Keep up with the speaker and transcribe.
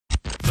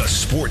The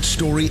sports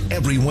story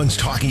everyone's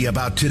talking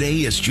about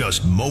today is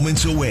just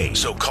moments away.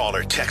 So call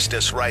or text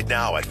us right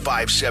now at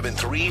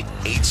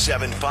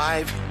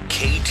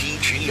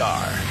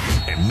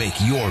 573-875-KTGR and make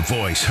your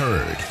voice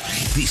heard.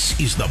 This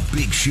is The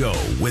Big Show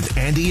with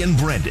Andy and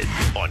Brendan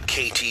on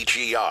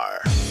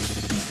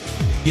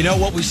KTGR. You know,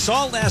 what we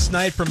saw last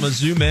night from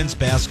Mizzou men's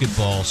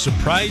basketball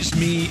surprised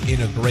me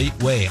in a great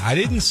way. I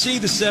didn't see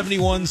the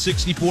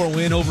 71-64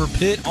 win over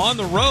Pitt on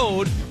the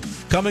road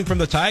coming from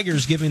the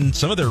Tigers, given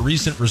some of their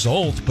recent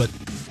results. But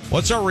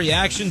what's our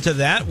reaction to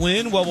that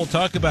win? Well, we'll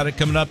talk about it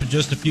coming up in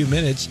just a few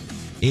minutes.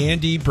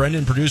 Andy,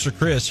 Brendan, producer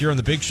Chris here on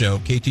The Big Show,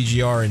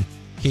 KTGR and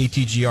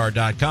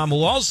KTGR.com.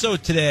 We'll also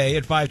today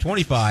at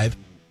 5:25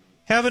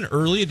 have an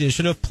early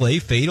edition of Play,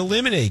 Fade,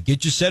 Eliminate.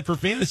 Get you set for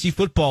fantasy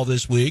football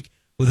this week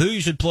with who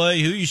you should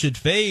play, who you should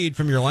fade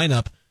from your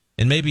lineup,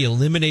 and maybe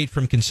eliminate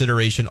from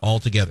consideration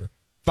altogether.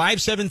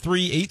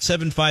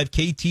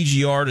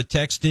 573-875-KTGR to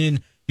text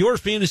in your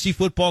fantasy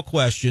football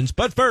questions.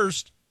 But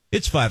first,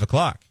 it's 5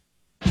 o'clock.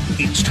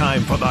 It's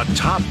time for the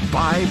top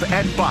 5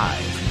 at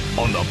 5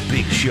 on The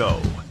Big Show.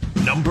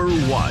 Number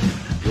 1.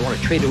 If you want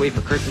to trade away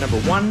for curtain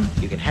number 1,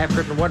 you can have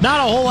curtain 1.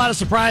 Not a whole lot of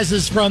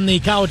surprises from the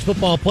college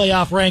football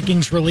playoff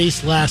rankings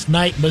released last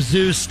night.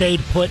 Mizzou stayed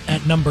put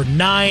at number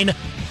 9.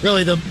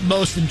 Really, the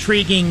most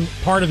intriguing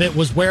part of it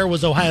was, where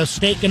was Ohio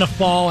State going to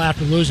fall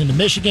after losing to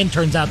Michigan?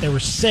 Turns out they were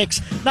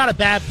 6. Not a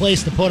bad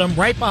place to put them.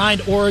 Right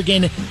behind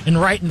Oregon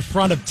and right in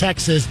front of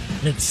Texas.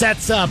 And it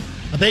sets up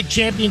a big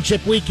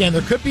championship weekend.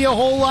 There could be a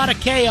whole lot of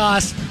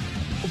chaos.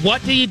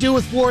 What do you do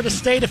with Florida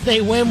State if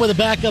they win with a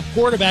backup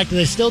quarterback? Do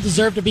they still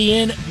deserve to be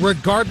in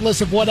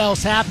regardless of what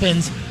else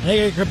happens? I think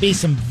there could be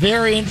some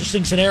very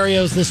interesting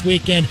scenarios this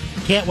weekend.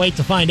 Can't wait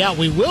to find out.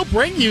 We will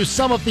bring you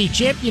some of the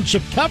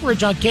championship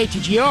coverage on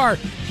KTGR.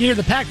 Hear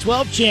the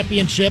Pac-12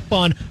 championship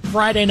on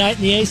Friday night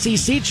and the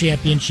ACC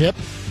championship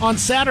on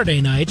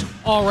Saturday night.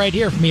 All right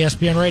here from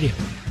ESPN Radio.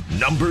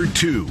 Number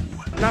 2.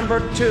 Number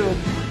 2,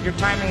 your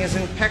timing is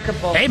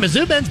impeccable. Hey,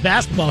 Mizzou men's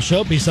basketball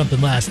showed me something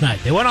last night.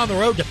 They went on the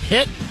road to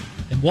Pitt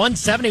and won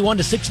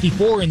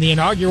 71-64 in the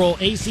inaugural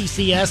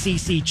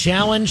ACC-SEC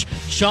Challenge.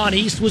 Sean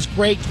East was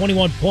great,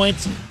 21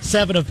 points,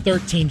 7 of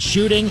 13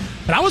 shooting.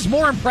 But I was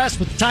more impressed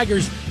with the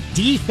Tigers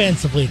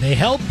defensively. They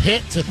held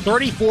Pitt to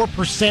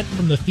 34%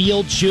 from the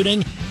field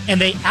shooting, and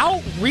they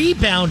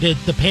out-rebounded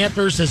the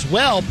Panthers as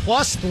well,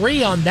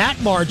 +3 on that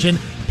margin.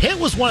 Pitt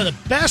was one of the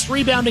best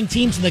rebounding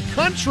teams in the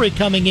country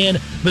coming in.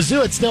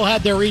 Mizzou had still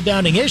had their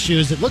rebounding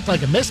issues. It looked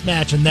like a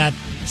mismatch in that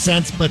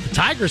sense, but the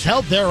Tigers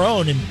held their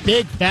own in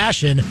big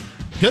fashion.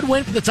 Good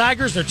win for the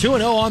Tigers. They're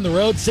 2-0 on the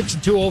road,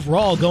 6-2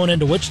 overall going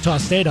into Wichita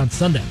State on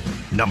Sunday.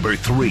 Number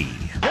 3.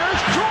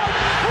 There's Jordan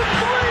for 3.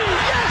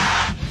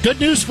 Yes! Good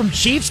news from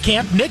Chiefs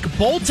camp. Nick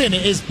Bolton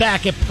is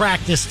back at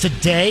practice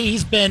today.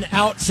 He's been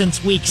out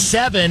since week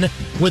 7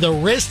 with a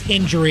wrist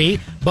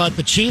injury, but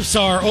the Chiefs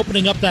are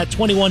opening up that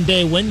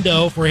 21-day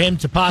window for him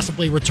to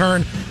possibly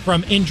return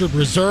from injured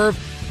reserve.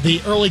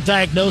 The early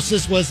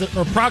prognosis was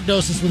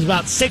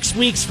about 6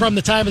 weeks from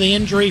the time of the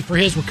injury for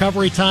his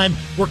recovery time.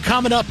 We're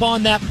coming up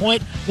on that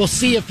point. We'll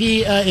see if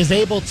he is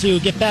able to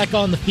get back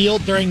on the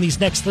field during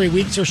these next 3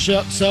 weeks or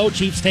so.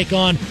 Chiefs take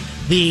on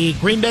the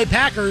Green Bay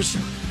Packers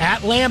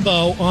at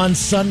Lambeau on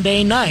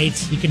Sunday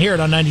night. You can hear it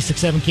on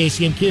 96.7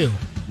 KCMQ.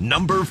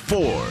 Number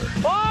 4.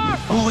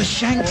 Oh,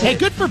 shanked. Hey,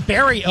 good for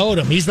Barry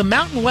Odom. He's the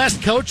Mountain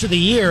West Coach of the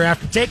Year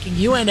after taking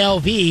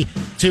UNLV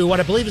to what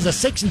I believe is a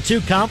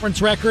 6-2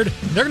 conference record.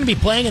 They're going to be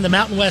playing in the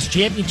Mountain West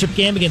Championship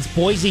game against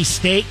Boise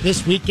State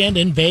this weekend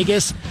in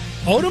Vegas.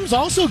 Odom's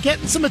also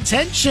getting some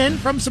attention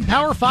from some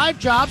Power 5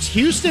 jobs.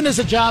 Houston is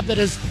a job that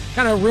is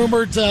kind of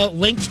rumored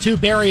linked to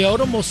Barry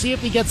Odom. We'll see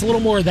if he gets a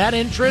little more of that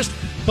interest,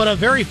 but a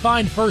very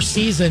fine first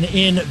season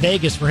in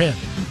Vegas for him.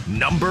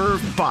 Number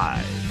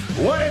 5.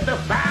 What did the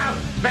 5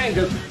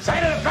 fingers say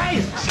to the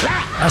face?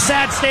 Slap! A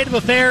sad state of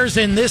affairs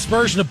in this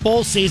version of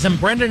bowl season.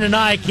 Brendan and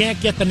I can't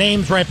get the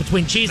names right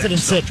between Cheez-It and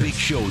That's The Big Citrus.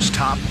 Show's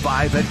top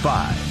 5 at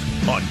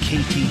 5 on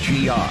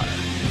KTGR.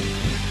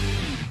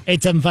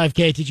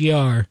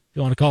 875-KTGR if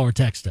you want to call or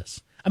text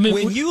us. I mean,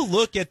 When you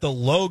look at the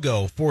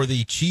logo for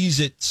the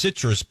Cheez-It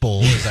Citrus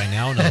Bowl, as I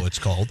now know it's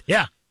called,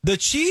 yeah, the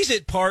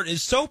Cheez-It part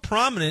is so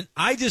prominent,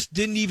 I just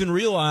didn't even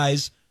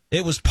realize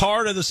it was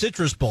part of the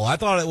Citrus Bowl. I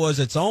thought it was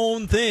its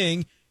own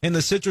thing, and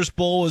the Citrus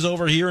Bowl was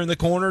over here in the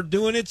corner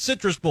doing its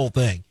Citrus Bowl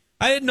thing.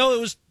 I didn't know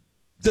it was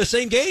the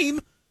same game,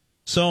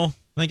 so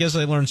I guess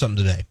I learned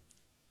something today.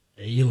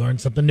 You learn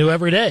something new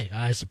every day,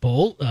 I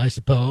suppose. I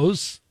said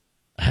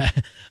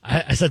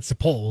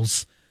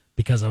suppose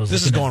because I was.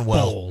 This is going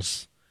well.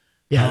 Bowls.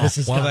 Yeah, this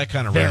is well, that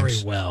kind of very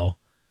rings. well.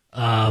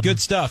 Good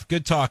stuff.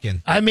 Good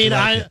talking. I mean,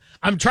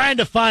 I'm trying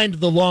to find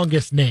the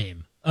longest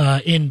name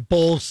in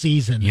bowl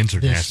season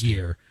this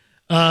year.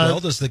 Well,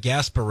 does the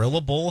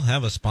Gasparilla Bowl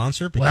have a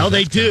sponsor? Because Well,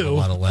 they that's kind of do. a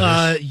lot of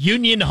letters.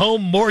 Union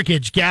Home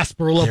Mortgage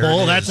Gasparilla There it Bowl.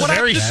 is. That's What a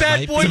very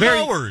happened to Bad Boy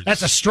Mowers?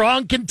 That's a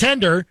strong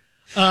contender.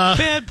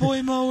 Bad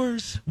boy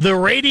mowers. The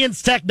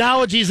Radiance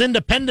Technologies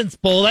Independence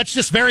Bowl. That's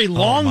just very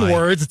long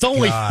words. It's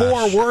only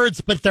 4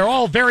 words, but they're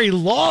all very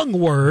long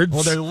words.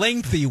 Well, they're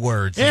lengthy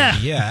words. Yeah,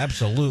 Andy. Yeah,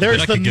 absolutely.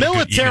 There's the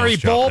Military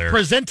Bowl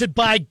presented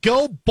by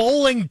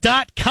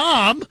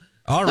GoBowling.com.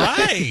 All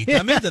right.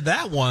 I'm into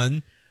that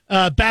one.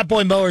 Bad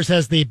Boy Mowers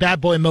has the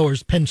Bad Boy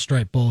Mowers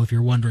Pinstripe Bowl, if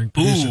you're wondering,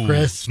 Producer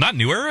Chris. It's not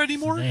New Era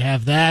anymore? So they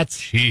have that.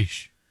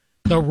 Sheesh.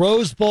 The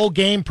Rose Bowl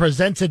game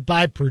presented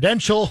by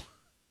Prudential.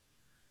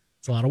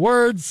 It's a lot of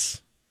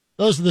words.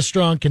 Those are the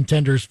strong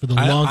contenders for the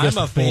longest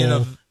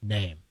bowl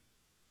name.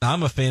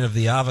 I'm a fan of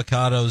the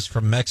Avocados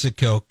from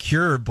Mexico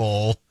Cure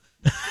Bowl.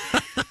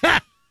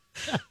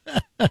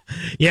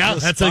 Yeah,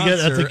 that's a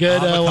good one too.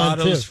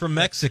 Avocados from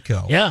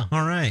Mexico. Yeah.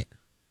 All right.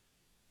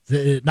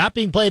 Not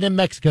being played in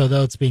Mexico,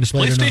 though. It's being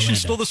played in Orlando. Is PlayStation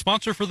still the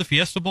sponsor for the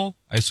Fiesta Bowl?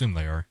 I assume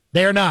they are.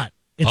 They are not.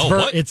 It's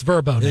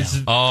Verbo now. It's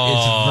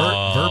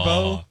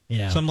Verbo?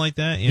 Yeah. Something like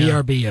that?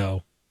 Yeah.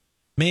 VRBO.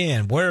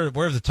 Man, where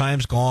have the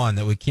times gone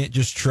that we can't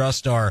just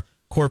trust our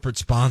corporate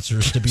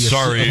sponsors to be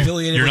affiliated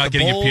you're with not the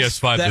getting a bowls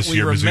PS5 that this we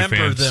year, Mizzou remember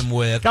fans. them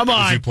with. Come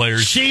on, Mizzou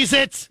players. Cheese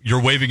it.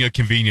 You're waiving a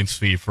convenience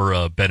fee for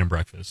a bed and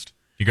breakfast.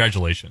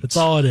 Congratulations. That's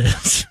all it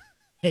is.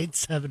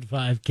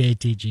 875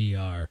 KTGR.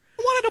 I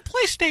wanted a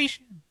PlayStation.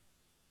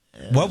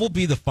 What will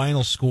be the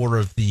final score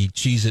of the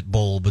Cheez-It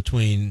Bowl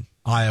between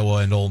Iowa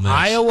and Ole Miss?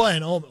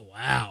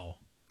 Wow.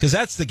 Because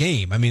that's the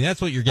game. I mean,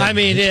 that's what you're getting. I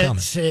mean,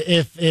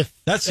 if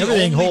that's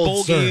everything the only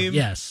holds bowl game.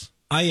 Yes.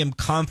 I am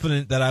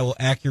confident that I will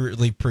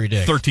accurately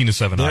predict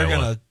 13-7 they're Iowa.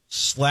 going to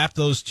slap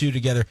those two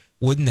together.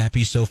 Wouldn't that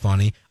be so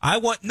funny? I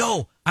want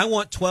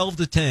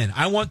 12-10.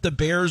 I want the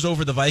Bears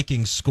over the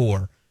Vikings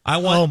score.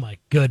 Oh my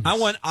goodness. I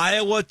want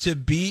Iowa to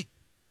beat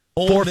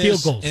Ole 4 Miss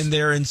field goals and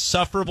their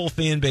insufferable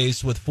fan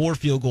base with 4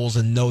 field goals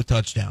and no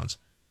touchdowns.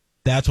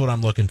 That's what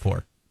I'm looking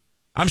for.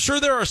 I'm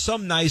sure there are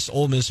some nice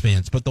Ole Miss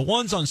fans, but the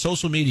ones on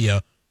social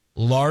media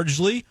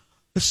largely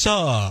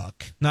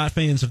suck. Not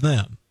fans of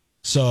them.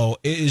 So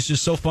it is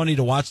just so funny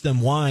to watch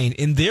them whine.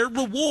 And their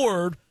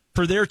reward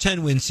for their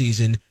 10-win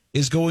season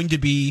is going to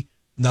be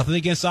nothing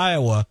against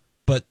Iowa,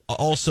 but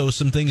also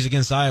some things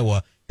against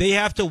Iowa. They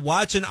have to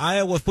watch an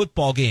Iowa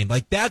football game.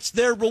 Like, that's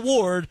their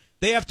reward.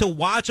 They have to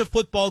watch a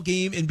football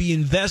game and be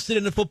invested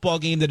in a football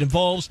game that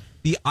involves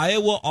the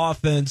Iowa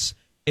offense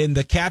and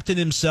the captain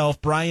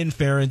himself, Brian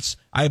Ferentz,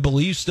 I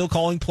believe, still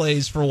calling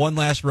plays for one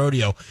last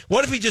rodeo.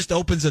 What if he just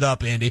opens it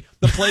up, Andy?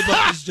 The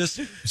playbook is just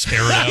air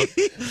it out.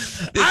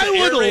 I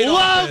would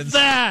love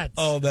that.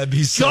 Oh, that'd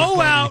be so Go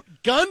funny. out,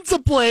 guns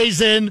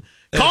a-blazing,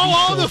 call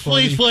all the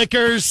flea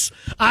flickers.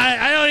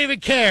 I don't even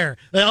care.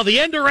 The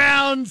end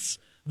arounds,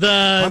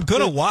 I'm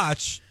going to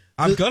watch.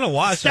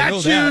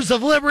 Statues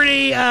of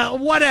Liberty,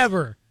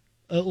 whatever.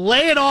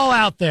 Lay it all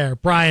out there,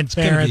 Brian Ferentz. It's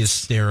going to be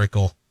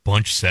hysterical.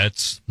 Bunch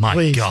sets. My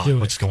Please God,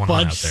 what's going on out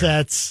there? Bunch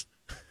sets.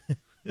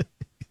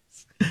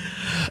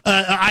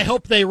 I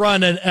hope they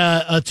run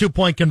a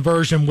 2-point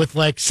conversion with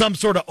like some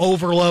sort of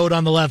overload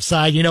on the left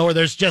side, where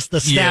there's just the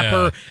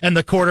snapper and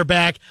the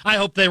quarterback. I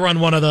hope they run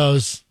one of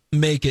those.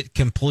 Make it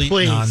complete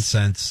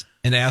nonsense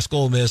and ask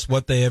Ole Miss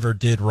what they ever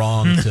did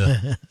wrong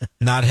to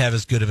not have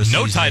as good of a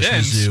season as tight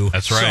ends. Mizzou.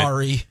 That's right.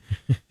 Sorry.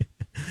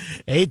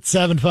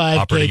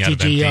 875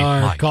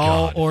 KTGR.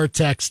 Call or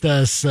text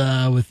us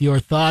with your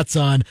thoughts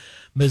on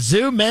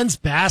Mizzou men's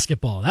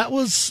basketball. That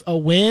was a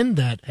win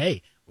that,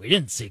 hey, we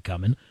didn't see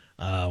coming.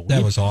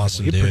 That was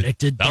awesome, we dude.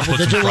 predicted That'll put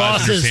double-digit some fries in your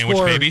losses sandwich,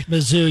 for baby.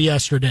 Mizzou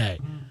yesterday.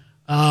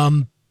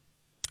 And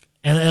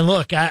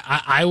look,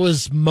 I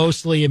was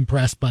mostly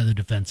impressed by the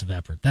defensive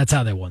effort. That's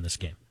how they won this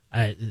game.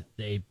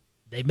 They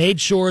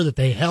made sure that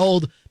they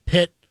held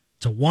Pitt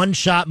to one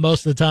shot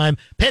most of the time.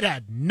 Pitt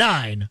had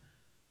 9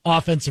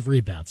 offensive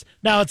rebounds.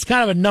 Now, it's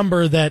kind of a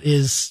number that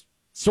is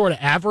sort of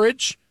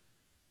average,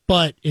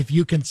 but if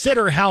you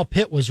consider how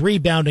Pitt was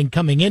rebounding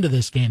coming into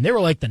this game, they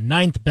were like the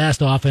 9th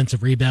best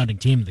offensive rebounding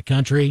team in the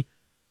country,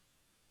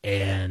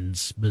 and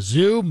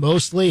Mizzou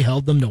mostly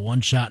held them to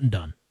one shot and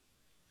done.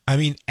 I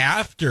mean,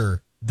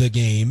 after the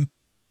game,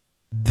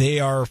 they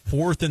are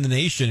 4th in the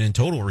nation in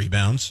total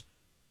rebounds,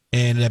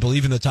 and I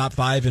believe in the top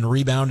 5 in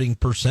rebounding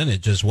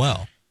percentage as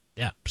well.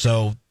 Yeah.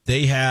 So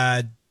they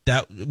had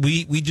that.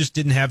 We just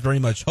didn't have very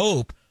much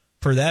hope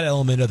for that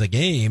element of the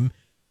game.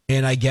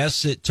 And I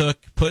guess it took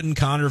putting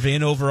Connor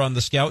Vanover on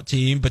the scout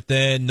team, but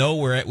then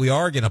we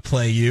are going to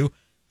play you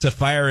to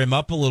fire him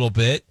up a little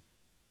bit.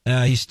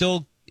 He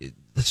still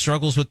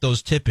struggles with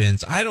those tip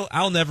ins.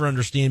 I'll never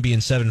understand being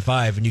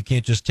 7'5" and you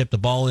can't just tip the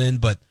ball in,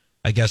 but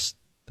I guess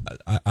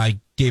I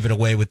gave it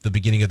away with the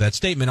beginning of that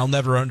statement. I'll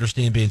never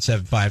understand being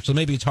 7'5", so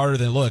maybe it's harder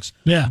than it looks.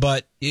 Yeah.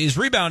 But his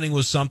rebounding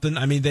was something.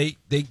 I mean,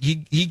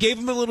 he gave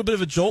him a little bit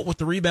of a jolt with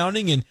the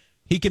rebounding, and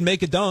he can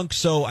make a dunk.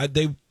 So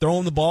they throw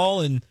him the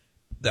ball, and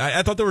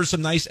I thought there were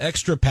some nice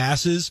extra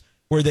passes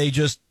where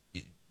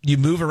you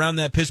move around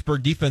that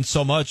Pittsburgh defense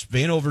so much.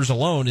 Vanover's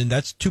alone, and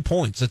that's 2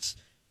 points. That's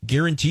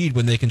guaranteed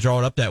when they can draw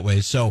it up that way.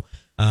 So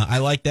I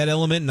like that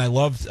element, and I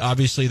loved,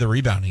 obviously, the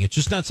rebounding. It's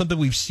just not something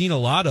we've seen a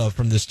lot of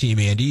from this team,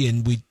 Andy,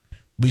 and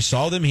we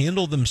saw them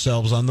handle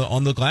themselves on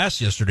the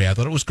glass yesterday. I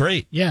thought it was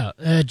great. Yeah,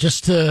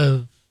 just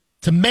to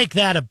make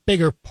that a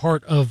bigger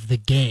part of the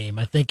game,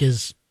 I think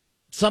is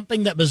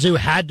something that Mizzou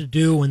had to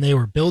do when they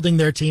were building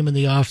their team in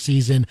the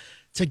offseason,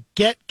 to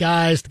get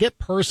guys, to get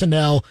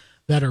personnel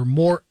that are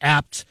more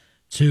apt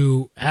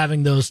to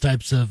having those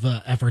types of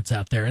efforts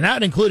out there. And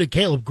that included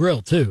Caleb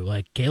Grill, too.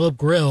 Like, Caleb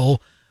Grill,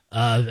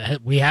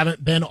 we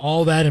haven't been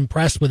all that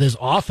impressed with his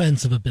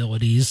offensive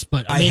abilities.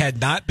 But I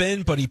had not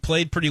been, but he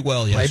played pretty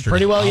well yesterday. Played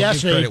pretty well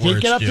yesterday. He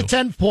did get up to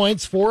 10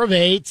 points, 4 of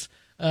 8.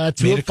 2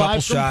 of 5 from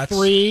shots.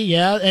 3,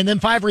 yeah, and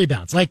then 5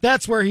 rebounds. Like,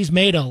 that's where he's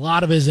made a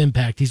lot of his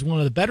impact. He's one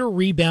of the better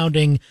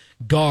rebounding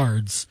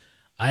guards,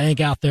 I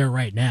think, out there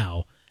right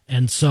now.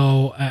 And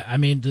so, I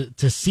mean,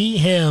 to see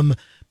him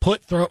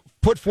put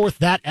forth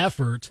that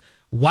effort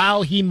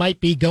while he might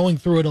be going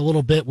through it a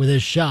little bit with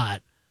his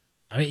shot,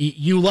 I mean,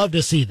 you love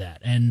to see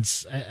that. And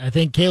I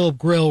think Caleb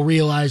Grill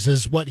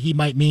realizes what he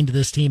might mean to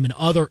this team in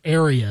other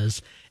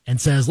areas, and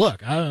says,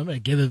 look, I'm going to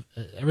give it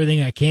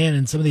everything I can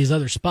in some of these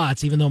other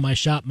spots, even though my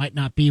shot might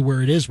not be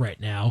where it is right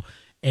now.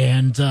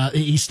 And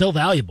he's still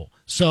valuable.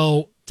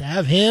 So to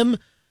have him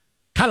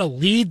kind of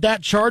lead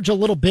that charge a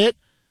little bit,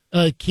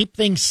 keep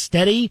things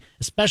steady,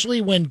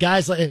 especially when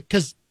guys like,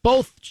 because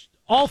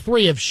all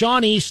three of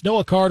Sean East,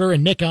 Noah Carter,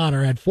 and Nick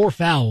Honor had 4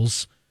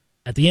 fouls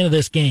at the end of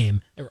this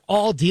game. They were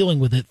all dealing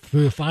with it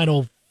through the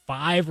final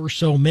 5 or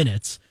so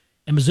minutes.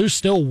 And Mizzou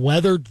still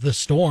weathered the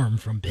storm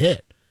from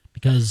Pitt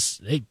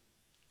because they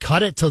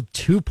cut it to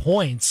 2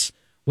 points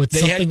with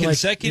they something had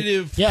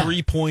consecutive like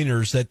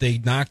 3-pointers that they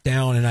knocked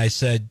down, and I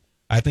said,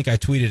 I think I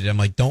tweeted it, I'm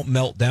like, don't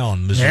melt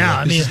down, Missouri.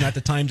 Yeah, this is not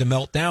the time to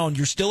melt down.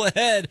 You're still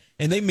ahead,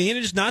 and they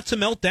managed not to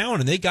melt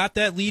down, and they got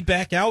that lead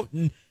back out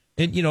and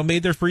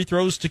made their free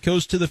throws to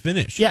coast to the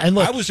finish. Yeah, and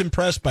look, I was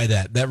impressed by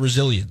that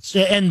resilience.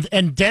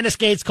 And Dennis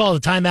Gates called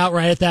a timeout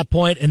right at that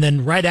point, and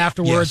then right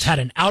afterwards had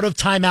an out of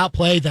timeout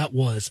play that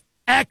was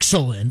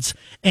excellent.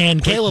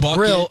 And Quick Caleb bucket.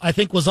 Grill, I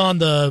think, was on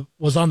the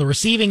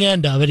receiving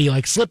end of it.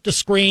 He slipped a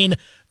screen,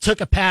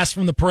 took a pass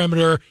from the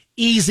perimeter,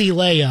 easy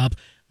layup.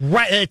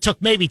 Right, it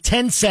took maybe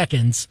 10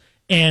 seconds,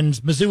 and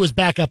Mizzou was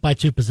back up by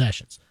 2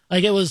 possessions.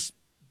 Like, it was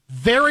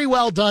very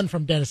well done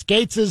from Dennis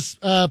Gates'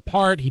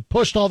 part. He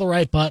pushed all the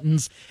right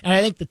buttons, and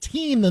I think the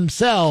team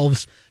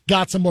themselves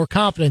got some more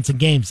confidence in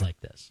games like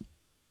this.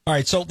 All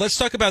right, so let's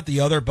talk about the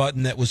other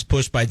button that was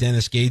pushed by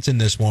Dennis Gates in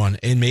this one,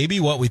 and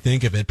maybe what we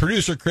think of it.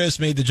 Producer Chris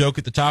made the joke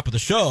at the top of the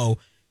show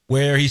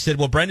where he said,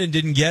 well, Brendan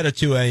didn't get a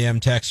 2 a.m.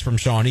 text from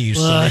Sean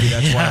East, so maybe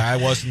that's why I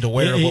wasn't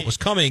aware of what was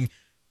coming.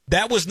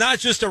 That was not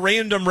just a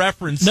random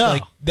reference. No.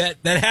 Like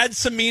that had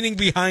some meaning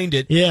behind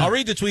it. Yeah. I'll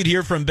read the tweet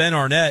here from Ben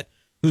Arnett,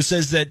 who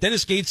says that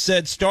Dennis Gates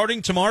said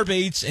starting Tamar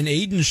Bates and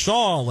Aiden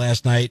Shaw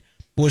last night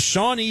was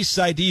Sean East's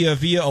idea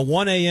via a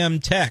 1 a.m.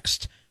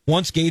 text.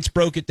 Once Gates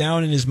broke it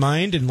down in his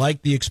mind and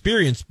liked the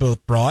experience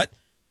both brought,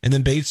 and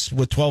then Bates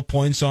with 12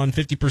 points on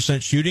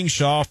 50% shooting,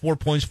 Shaw 4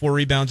 points, 4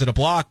 rebounds, and a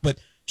block. But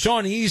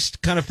Sean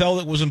East kind of felt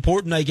it was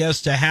important, I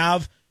guess, to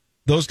have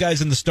those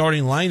guys in the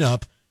starting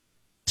lineup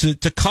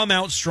to come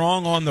out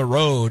strong on the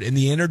road, and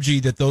the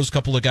energy that those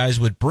couple of guys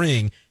would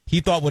bring,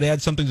 he thought would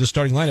add something to the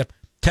starting lineup.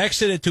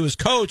 Texted it to his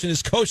coach, and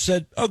his coach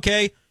said,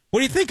 okay, what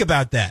do you think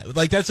about that?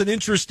 Like, that's an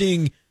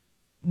interesting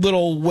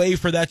little way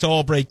for that to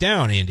all break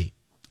down, Andy.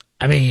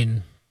 I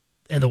mean,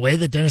 and the way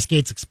that Dennis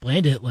Gates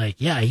explained it,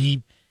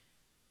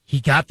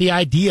 he got the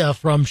idea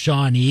from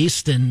Sean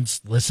East and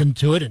listened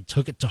to it and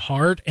took it to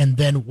heart, and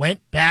then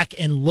went back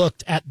and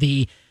looked at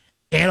the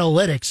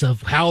analytics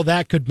of how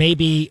that could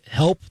maybe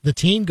help the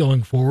team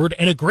going forward,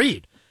 and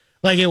agreed.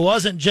 Like, it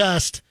wasn't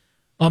just,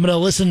 I'm going to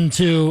listen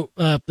to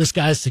this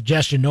guy's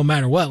suggestion no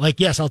matter what.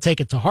 Like, yes, I'll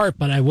take it to heart,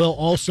 but I will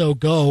also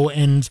go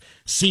and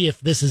see if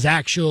this is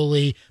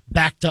actually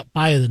backed up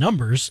by the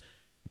numbers.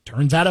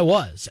 Turns out it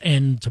was.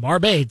 And Tamar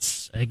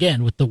Bates,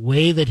 again, with the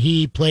way that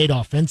he played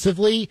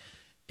offensively,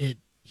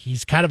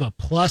 he's kind of a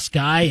plus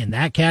guy in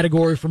that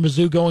category for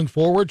Mizzou going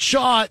forward.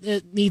 Shaw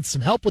needs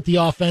some help with the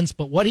offense,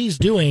 but what he's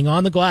doing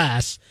on the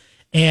glass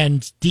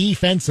and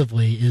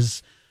defensively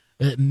is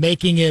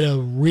making it a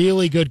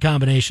really good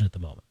combination at the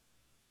moment.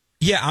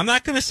 Yeah, I'm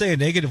not going to say a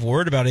negative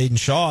word about Aiden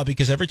Shaw,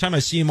 because every time I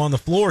see him on the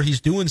floor, he's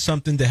doing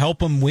something to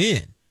help him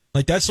win.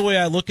 Like, that's the way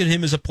I look at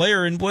him as a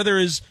player, and whether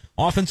his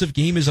offensive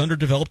game is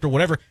underdeveloped or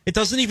whatever, it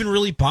doesn't even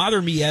really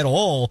bother me at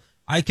all.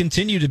 I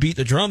continue to beat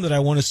the drum that I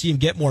want to see him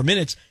get more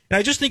minutes. And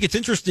I just think it's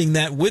interesting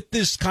that with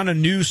this kind of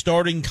new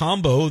starting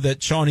combo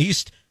that Sean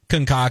East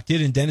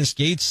concocted and Dennis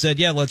Gates said,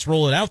 yeah, let's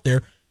roll it out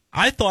there,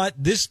 I thought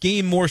this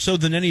game more so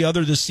than any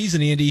other this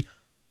season, Andy,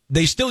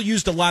 they still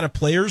used a lot of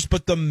players,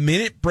 but the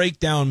minute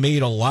breakdown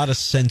made a lot of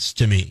sense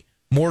to me.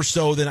 More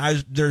so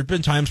than there have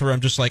been times where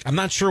I'm just like, I'm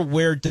not sure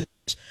where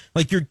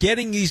like, you're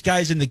getting these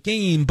guys in the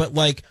game, but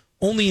like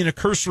only in a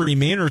cursory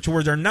manner to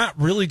where they're not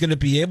really going to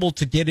be able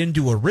to get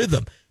into a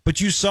rhythm. But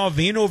you saw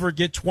Vanover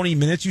get 20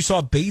 minutes. You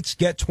saw Bates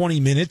get 20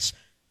 minutes.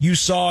 You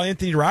saw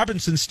Anthony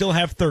Robinson still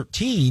have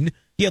 13.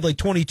 He had like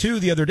 22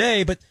 the other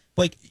day. But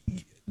like,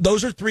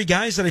 those are 3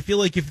 guys that I feel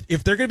like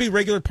if they're going to be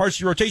regular parts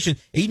of your rotation,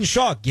 Aiden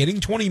Shaw getting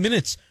 20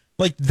 minutes,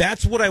 like,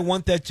 that's what I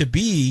want that to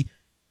be.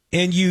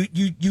 And you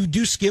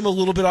do skim a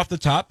little bit off the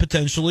top,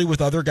 potentially,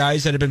 with other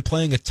guys that have been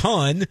playing a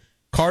ton.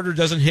 Carter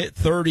doesn't hit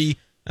 30.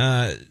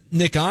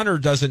 Nick Honor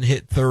doesn't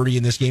hit 30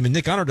 in this game, and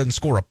Nick Honor doesn't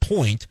score a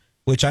point,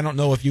 which I don't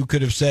know if you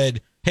could have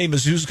said, hey,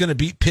 Mizzou's going to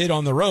beat Pitt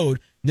on the road.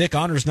 Nick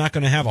Honor's not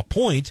going to have a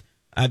point.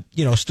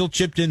 Still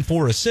chipped in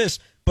 4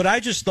 assists. But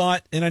I just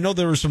thought, and I know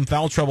there was some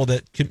foul trouble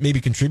that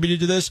maybe contributed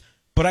to this,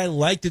 but I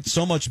liked it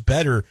so much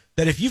better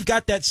that if you've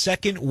got that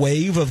second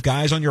wave of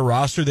guys on your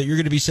roster that you're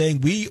going to be saying,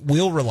 we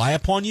will rely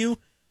upon you,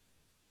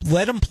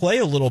 let them play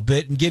a little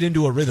bit and get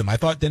into a rhythm. I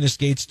thought Dennis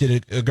Gates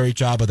did a great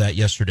job of that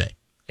yesterday.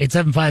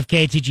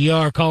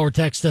 875-KTGR, call or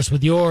text us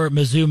with your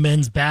Mizzou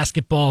men's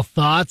basketball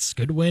thoughts.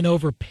 Good win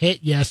over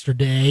Pitt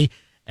yesterday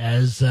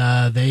as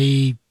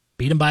they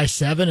beat them by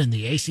 7 in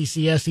the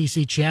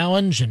ACC-SEC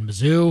Challenge, and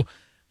Mizzou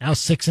now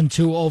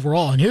 6-2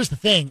 overall. And here's the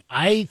thing.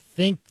 I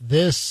think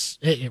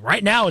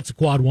right now it's a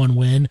quad 1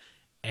 win,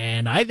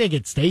 and I think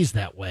it stays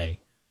that way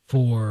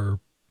for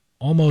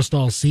almost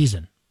all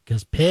season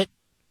because Pitt,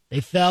 they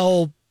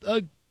fell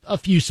a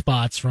few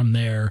spots from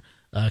their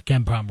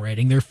KenPom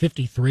rating. They're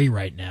 53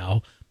 right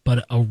now,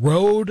 but a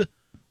road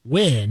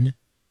win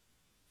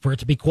for it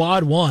to be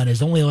quad 1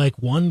 is only like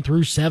 1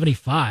 through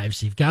 75,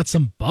 so you've got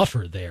some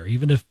buffer there,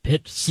 even if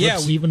Pitt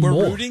slips even more.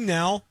 We're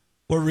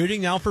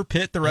rooting now for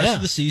Pitt the rest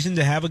of the season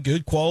to have a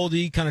good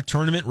quality kind of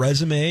tournament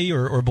resume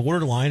or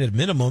borderline at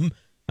minimum.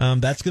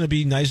 That's going to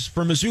be nice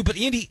for Mizzou. But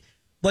Andy,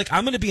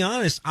 I'm going to be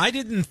honest, I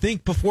didn't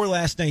think before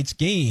last night's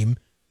game,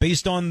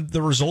 based on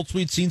the results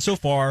we'd seen so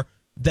far,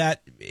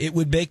 that it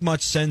would make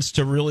much sense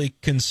to really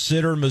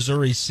consider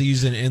Missouri's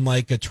season in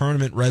a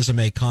tournament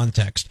resume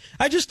context.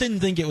 I just didn't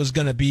think it was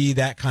going to be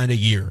that kind of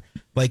year.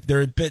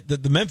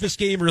 The Memphis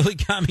game really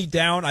got me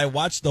down. I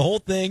watched the whole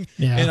thing,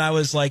 and I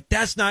was like,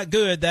 that's not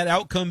good. That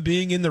outcome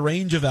being in the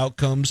range of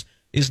outcomes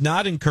is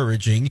not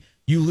encouraging.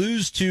 You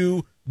lose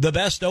to the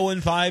best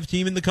 0-5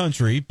 team in the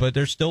country, but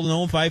they're still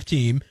an 0-5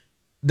 team.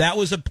 That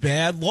was a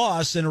bad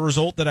loss and a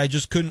result that I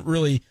just couldn't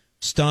really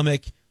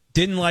stomach.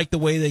 Didn't like the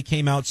way they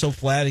came out so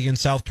flat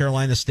against South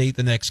Carolina State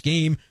the next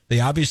game. They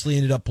obviously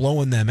ended up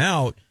blowing them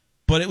out,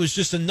 but it was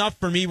just enough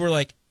for me. We're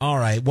like, all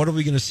right, what are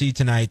we going to see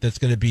tonight that's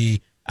going to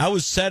be... I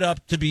was set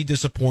up to be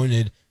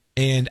disappointed,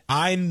 and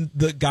I'm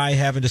the guy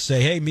having to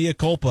say, hey, mea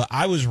culpa,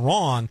 I was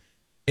wrong,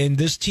 and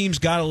this team's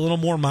got a little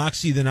more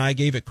moxie than I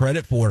gave it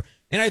credit for.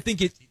 And I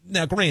think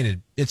now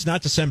granted, it's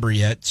not December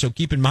yet, so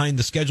keep in mind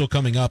the schedule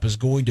coming up is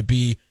going to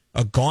be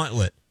a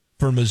gauntlet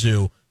for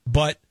Mizzou.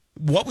 But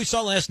what we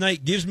saw last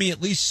night gives me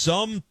at least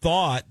some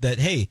thought that,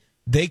 hey,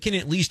 they can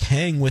at least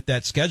hang with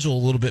that schedule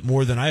a little bit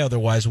more than I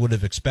otherwise would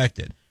have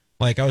expected.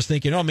 I was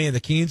thinking, oh, man, the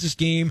Kansas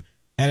game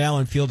at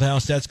Allen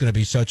Fieldhouse, that's going to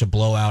be such a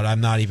blowout.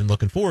 I'm not even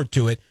looking forward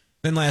to it.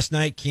 Then last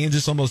night,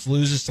 Kansas almost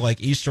loses to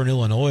Eastern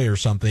Illinois or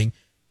something,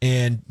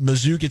 and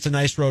Mizzou gets a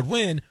nice road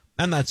win.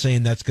 I'm not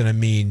saying that's going to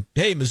mean,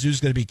 hey,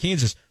 Mizzou's going to beat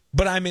Kansas,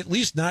 but I'm at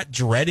least not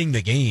dreading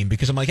the game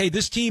because I'm like, hey,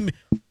 this team,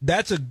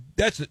 that's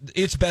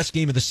its best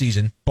game of the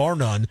season, bar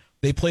none.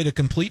 They played a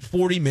complete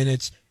 40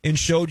 minutes and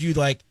showed you,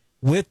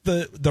 with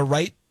the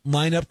right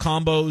lineup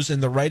combos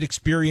and the right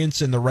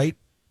experience and the right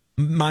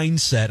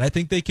mindset, I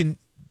think they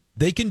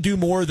can do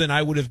more than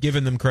I would have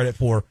given them credit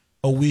for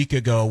a week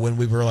ago when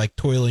we were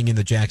toiling in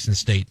the Jackson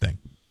State thing.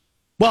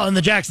 Well, and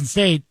the Jackson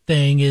State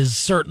thing is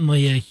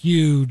certainly a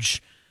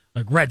huge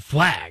red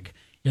flag.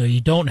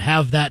 You don't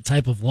have that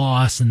type of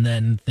loss and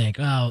then think,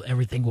 oh,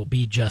 everything will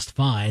be just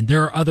fine.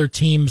 There are other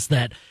teams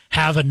that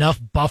have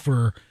enough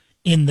buffer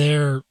in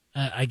their,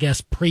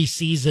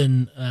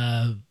 preseason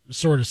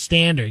sort of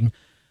standing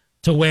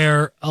to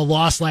where a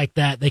loss like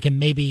that, they can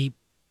maybe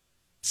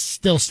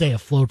still stay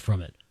afloat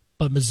from it.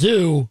 But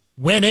Mizzou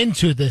went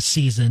into this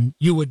season,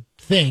 you would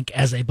think,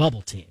 as a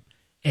bubble team.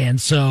 And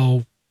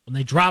so when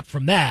they drop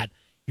from that,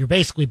 you're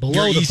basically below the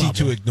bubble. You're easy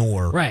to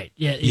ignore. Right.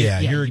 You're set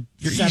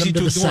easy them to to the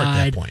ignore side.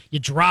 at that point. You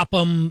drop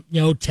them,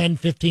 10,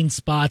 15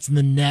 spots in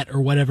the net or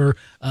whatever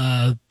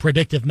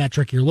predictive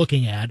metric you're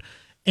looking at.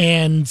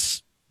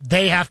 And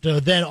they have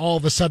to then all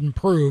of a sudden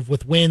prove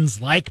with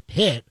wins like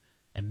Pitt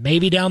and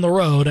maybe down the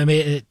road. I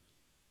mean,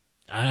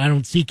 I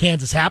don't see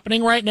Kansas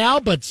happening right now,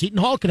 but Seton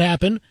Hall could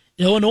happen.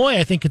 Illinois,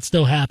 I think, could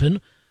still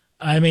happen.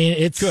 I mean,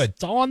 it's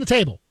all on the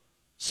table.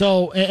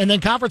 So, and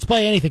then conference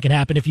play, anything can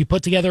happen. If you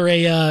put together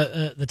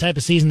the type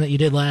of season that you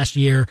did last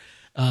year,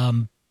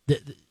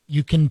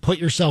 you can put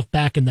yourself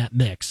back in that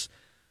mix.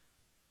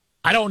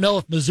 I don't know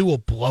if Mizzou will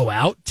blow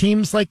out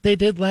teams like they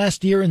did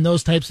last year in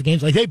those types of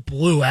games. They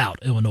blew out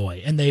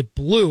Illinois and they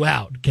blew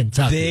out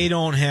Kentucky. They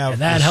don't have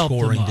the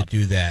scoring to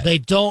do that. They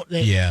don't.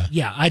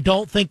 I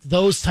don't think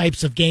those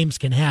types of games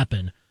can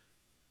happen.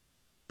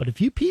 But if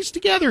you piece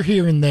together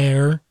here and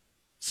there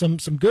some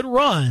good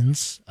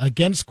runs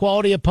against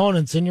quality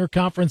opponents in your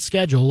conference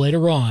schedule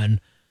later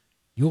on,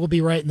 you will be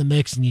right in the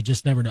mix, and you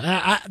just never know.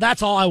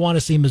 That's all I want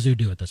to see Mizzou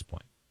do at this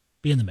point.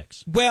 Be in the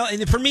mix. Well,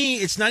 and for me,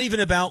 it's not even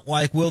about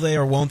will they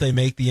or won't they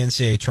make the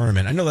NCAA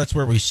tournament. I know that's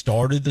where we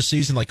started the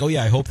season.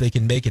 I hope they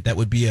can make it. That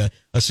would be a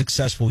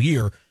successful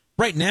year.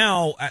 Right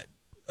now,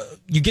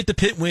 you get the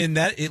Pitt win.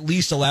 That at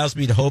least allows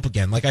me to hope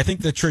again. I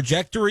think the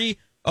trajectory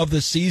of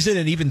the season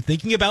and even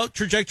thinking about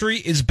trajectory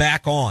is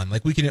back on.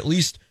 Like, we can at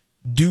least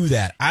do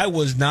that. I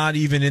was not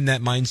even in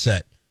that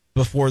mindset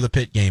before the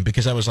Pitt game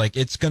because I was like,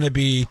 it's going to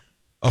be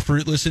a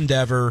fruitless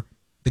endeavor.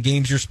 The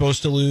games you're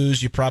supposed to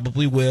lose, you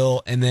probably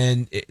will. And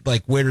then,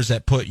 where does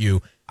that put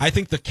you? I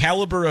think the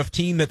caliber of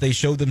team that they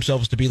showed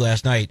themselves to be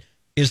last night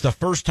is the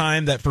first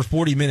time that for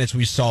 40 minutes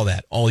we saw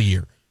that all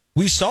year.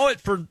 We saw it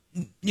for,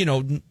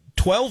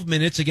 12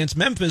 minutes against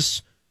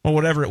Memphis or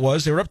whatever it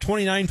was. They were up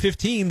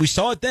 29-15. We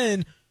saw it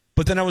then,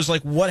 but then I was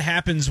like, what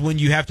happens when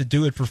you have to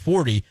do it for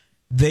 40?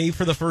 They,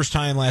 for the first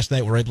time last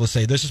night, were able to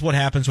say, this is what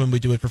happens when we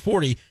do it for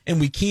 40, and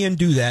we can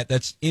do that.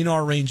 That's in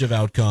our range of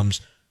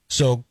outcomes.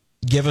 So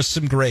give us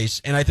some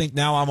grace. And I think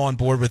now I'm on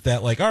board with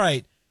that. Like, all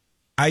right,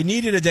 I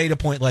needed a data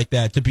point like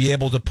that to be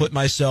able to put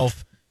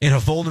myself in a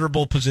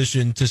vulnerable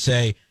position to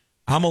say,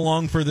 I'm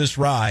along for this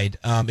ride.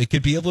 It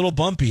could be a little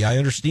bumpy. I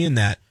understand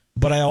that.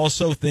 But I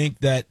also think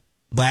that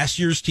last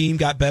year's team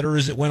got better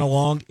as it went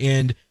along.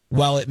 And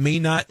while it may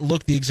not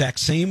look the exact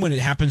same when it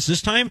happens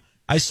this time,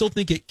 I still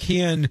think it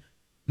can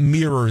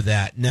mirror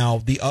that. Now,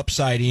 the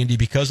upside, Andy,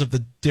 because of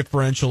the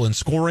differential in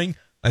scoring,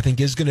 I think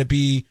is going to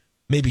be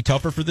maybe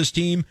tougher for this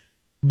team.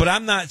 But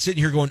I'm not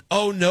sitting here going,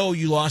 oh, no,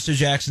 you lost to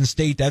Jackson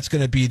State. That's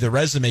going to be the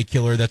resume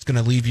killer that's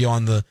going to leave you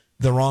on the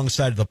wrong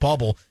side of the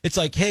bubble. It's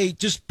like, hey,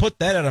 just put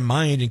that out of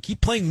mind and keep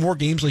playing more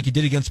games like you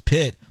did against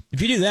Pitt.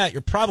 If you do that,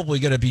 you're probably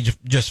going to be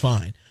just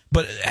fine.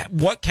 But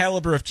what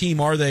caliber of team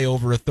are they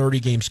over a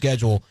 30-game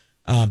schedule?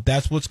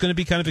 That's what's going to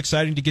be kind of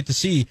exciting to get to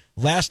see.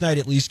 Last night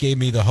at least gave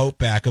me the hope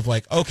back of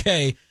like,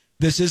 okay,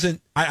 this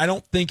isn't. I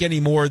don't think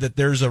anymore that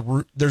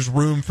there's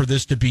room for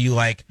this to be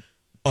like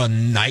a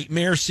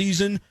nightmare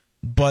season.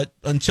 But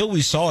until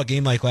we saw a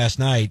game like last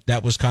night,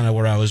 that was kind of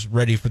where I was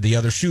ready for the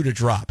other shoe to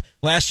drop.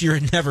 Last year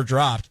it never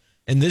dropped,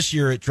 and this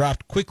year it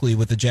dropped quickly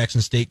with the Jackson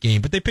State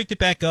game. But they picked it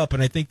back up,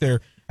 and I think they're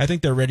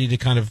ready to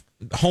kind of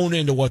hone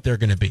into what they're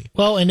going to be.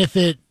 Well, and if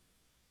it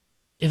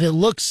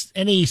looks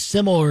any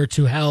similar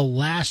to how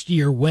last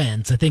year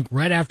went, I think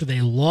right after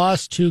they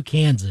lost to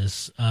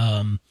Kansas,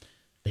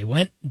 they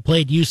went and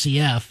played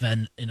UCF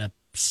and in a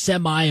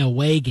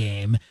semi-away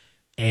game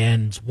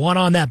and won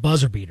on that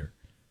buzzer beater.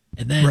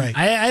 And then right.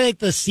 I think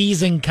the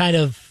season kind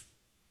of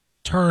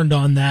turned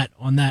on that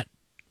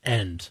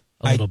end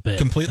a little bit.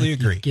 Completely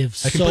agree.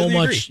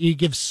 You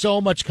give so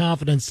much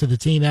confidence to the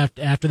team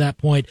after that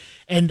point,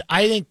 and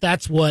I think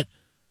that's what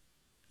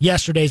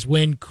yesterday's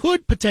win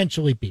could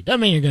potentially be.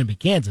 Doesn't mean you're going to be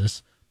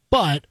Kansas,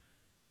 but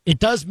it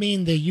does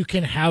mean that you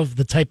can have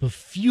the type of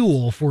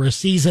fuel for a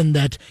season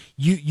that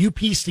you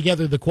piece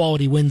together the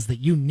quality wins that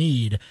you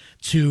need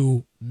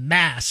to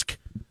mask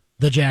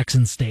the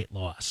Jackson State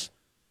loss.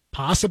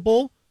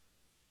 Possible.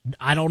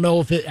 I don't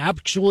know if it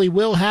actually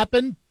will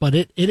happen, but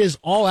it is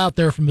all out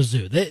there from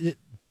Mizzou.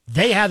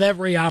 They have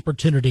every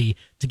opportunity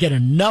to get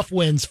enough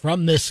wins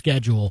from this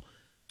schedule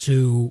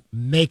to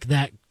make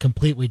that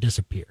completely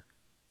disappear.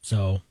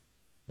 So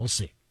we'll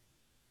see.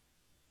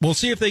 We'll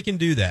see if they can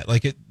do that.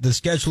 The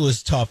schedule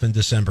is tough in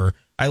December.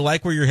 I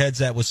like where your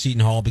head's at with Seton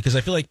Hall because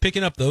I feel like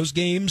picking up those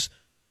games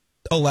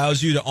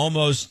allows you to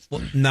almost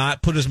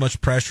not put as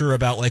much pressure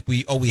about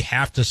we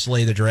have to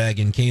slay the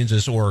Dragon,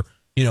 Kansas, or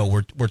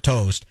we're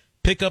toast.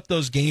 Pick up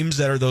those games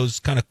that are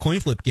those kind of coin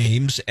flip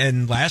games,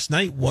 and last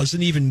night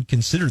wasn't even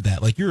considered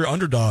that. You're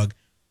underdog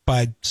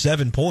by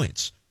 7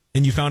 points,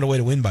 and you found a way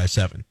to win by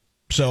 7.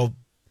 So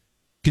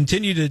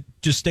continue to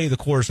just stay the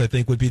course, I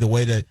think, would be the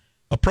way to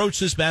approach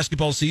this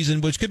basketball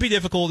season, which could be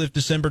difficult if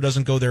December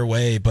doesn't go their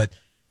way, but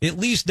at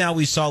least now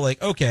we saw,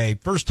 okay,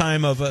 first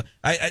time of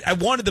I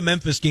wanted the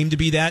Memphis game to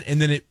be that,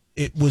 and then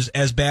it was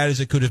as bad as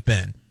it could have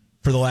been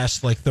for the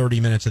last 30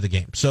 minutes of the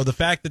game. So the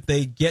fact that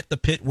they get the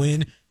Pitt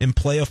win and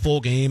play a full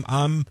game,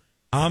 I'm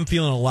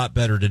feeling a lot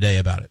better today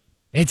about it.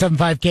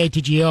 875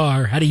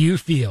 KTGR, how do you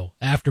feel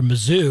after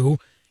Mizzou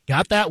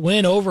got that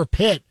win over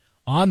Pitt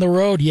on the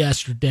road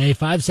yesterday?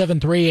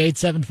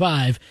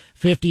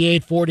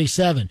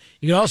 573-875-5847.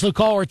 You can also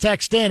call or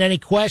text in any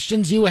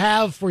questions you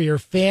have for your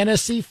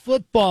fantasy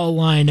football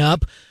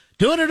lineup.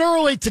 Doing it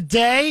early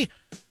today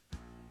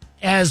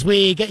as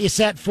we get you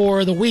set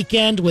for the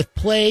weekend with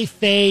Play,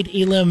 Fade,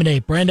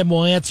 Eliminate. Brendan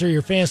will answer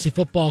your fantasy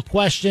football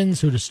questions,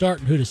 who to start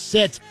and who to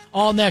sit,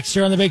 all next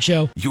here on The Big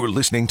Show. You're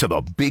listening to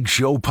The Big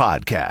Show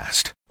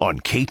podcast on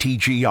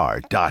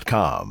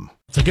KTGR.com.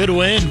 It's a good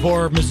win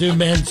for Mizzou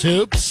men's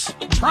hoops.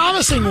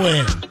 Promising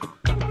win.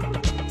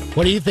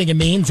 What do you think it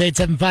means?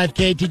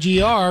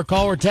 875-KTGR.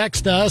 Call or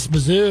text us.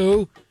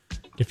 Mizzou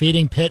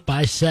defeating Pitt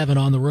by 7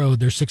 on the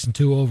road. They're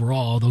 6-2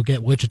 overall. They'll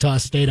get Wichita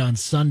State on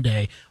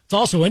Sunday. What's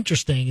also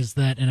interesting is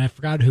that, and I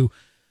forgot who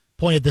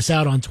pointed this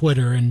out on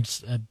Twitter,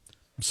 and I'm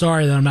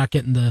sorry that I'm not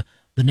getting the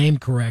name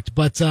correct,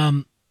 but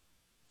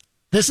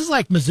this is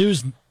like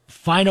Mizzou's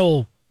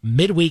final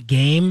midweek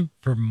game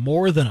for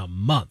more than a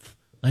month.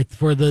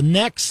 For the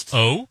next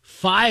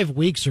 5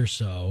 weeks or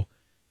so,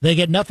 they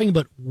get nothing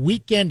but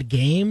weekend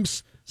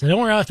games, so they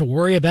don't have to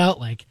worry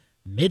about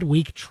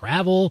midweek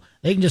travel.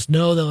 They can just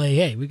know that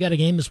hey, we got a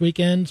game this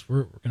weekend,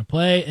 we're going to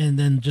play, and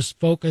then just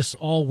focus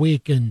all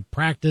week and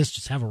practice,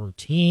 just have a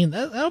routine.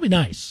 That'll be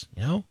nice,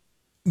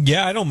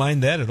 Yeah, I don't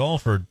mind that at all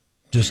for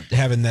just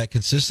having that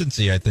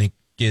consistency, I think,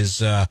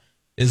 is a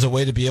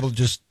way to be able to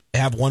just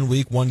have 1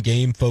 week, one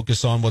game,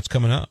 focus on what's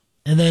coming up.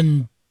 And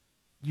then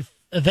you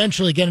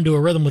eventually get into a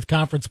rhythm with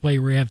conference play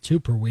where you have 2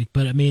 per week.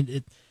 But, I mean,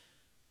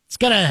 it's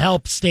going to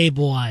help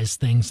stabilize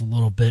things a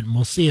little bit, and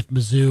we'll see if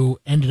Mizzou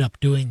ended up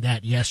doing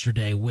that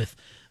yesterday with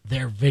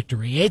their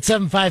victory.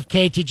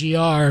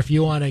 875-KTGR if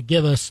you want to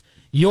give us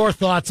your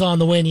thoughts on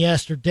the win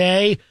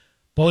yesterday.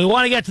 But we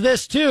want to get to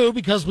this, too,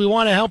 because we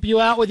want to help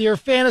you out with your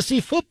fantasy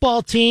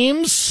football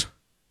teams.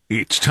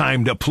 It's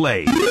time to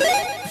play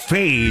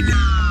Fade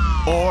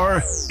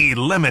or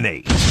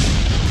Eliminate.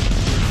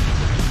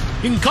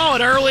 You can call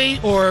it early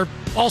or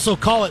also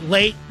call it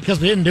late because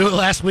we didn't do it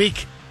last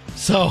week.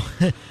 So,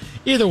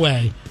 either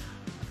way.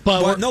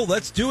 But well, no,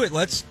 let's do it.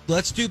 Let's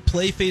do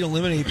Play, Fade,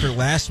 Eliminate for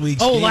last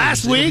week's Oh, games.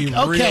 last week?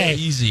 It'll be Okay. real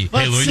easy.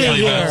 Let's Hey, Louis,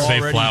 see here.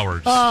 Save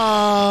Flowers.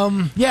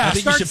 Yeah, I think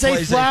you start should Safe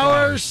play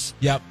Flowers.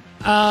 Yep.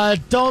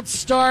 Don't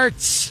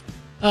start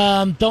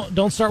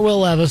don't start Will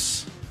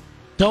Levis.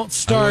 Don't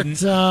start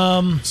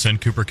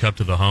Send Cooper Kupp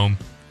to the home.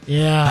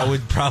 yeah. I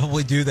would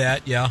probably do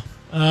that, yeah.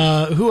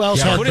 Who else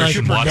Yeah, had putting like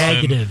Cooper Watson.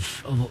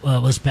 negative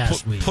this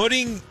past week?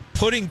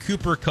 Putting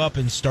Cooper Kupp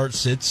in start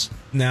sits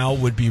now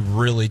would be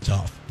really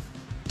tough.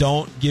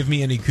 Don't give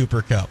me any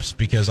Cooper Kupps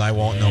because I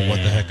won't know what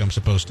the heck I'm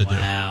supposed to do.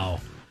 Wow.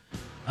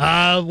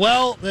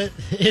 Well,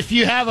 if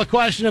you have a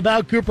question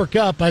about Cooper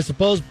Kupp, I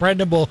suppose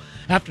Brendan will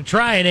have to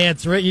try and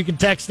answer it. You can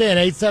text in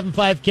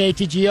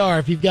 875-KTGR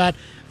if you've got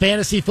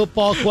fantasy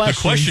football questions.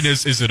 The question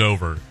is it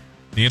over?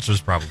 The answer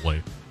is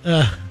probably.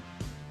 I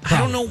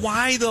don't know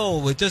why,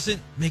 though. It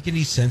doesn't make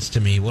any sense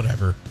to me.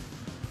 Whatever.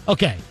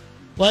 Okay,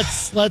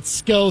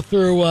 let's go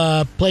through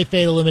Play,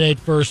 Fade, Eliminate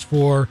first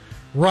for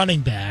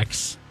running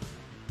backs.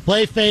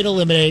 Play, Fade,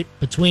 Eliminate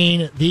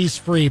between these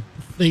three.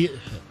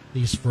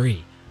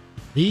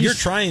 You're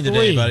trying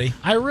today, buddy.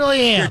 I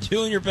really am. You're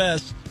doing your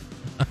best.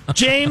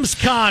 James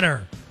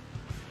Conner,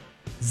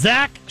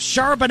 Zach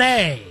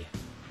Charbonnet,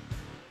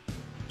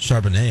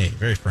 Charbonnet,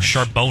 very French.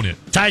 Charbonnet.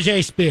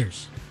 Tajay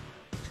Spears.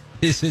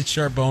 Is it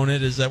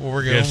Charbonnet? Is that what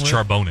we're going Yeah, it's with?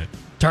 Charbonnet.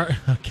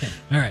 Okay,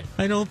 all right.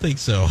 I don't think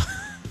so.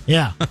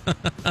 Yeah.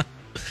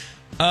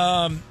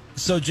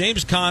 So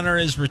James Conner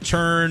is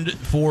returned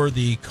for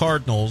the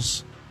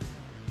Cardinals.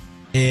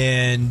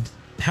 And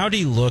how'd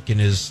he look in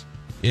his...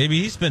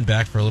 Maybe he's been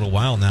back for a little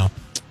while now.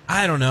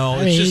 I don't know. I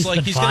mean, it's just he's like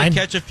been he's going fine. to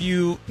catch a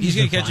few. He's He's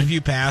going to been catch a fine.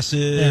 few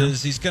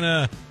passes. He's going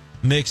to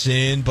mix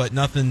in, but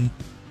nothing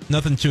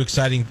too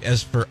exciting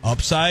as for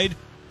upside.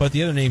 But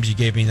the other names you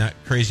gave me, not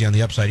crazy on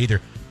the upside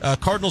either.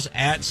 Cardinals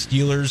at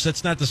Steelers.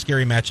 That's not the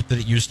scary matchup that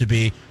it used to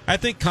be. I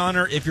think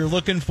Connor, if you're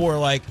looking for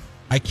like,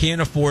 I can't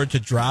afford to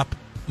drop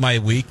my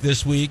week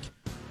this week,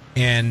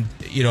 and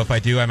if I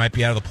do, I might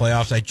be out of the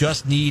playoffs. I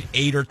just need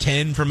 8 or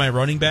 10 from my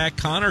running back.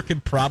 Connor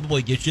could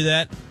probably get you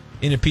that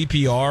in a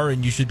PPR,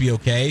 and you should be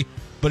okay.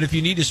 But if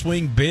you need to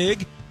swing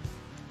big,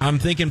 I'm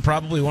thinking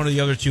probably one of the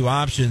other two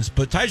options.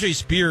 But Tajay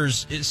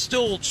Spears is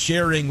still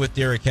sharing with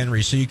Derrick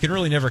Henry, so you can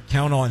really never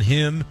count on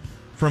him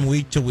from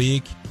week to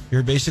week.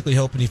 You're basically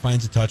hoping he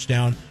finds a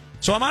touchdown.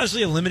 So I'm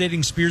honestly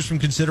eliminating Spears from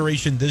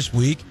consideration this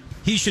week.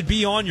 He should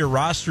be on your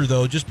roster,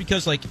 though, just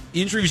because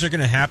injuries are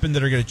going to happen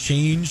that are going to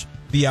change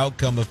the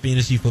outcome of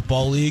fantasy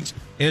football leagues.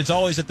 And it's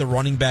always at the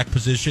running back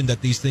position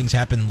that these things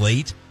happen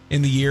late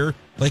in the year.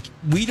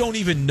 We don't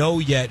even know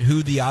yet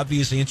who the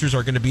obvious answers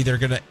are going to be. They're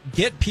going to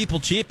get people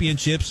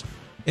championships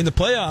in the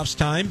playoffs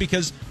time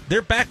because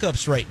they're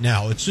backups right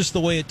now. It's just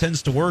the way it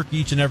tends to work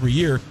each and every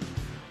year.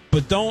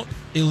 But don't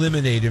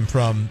eliminate him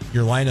from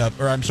your lineup,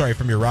 or I'm sorry,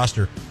 from your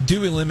roster.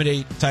 Do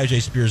eliminate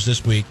Tajay Spears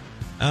this week.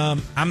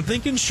 I'm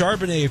thinking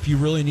Charbonnet if you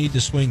really need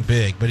to swing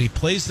big, but he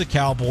plays the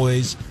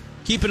Cowboys.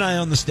 Keep an eye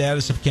on the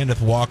status of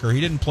Kenneth Walker.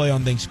 He didn't play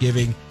on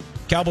Thanksgiving.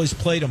 Cowboys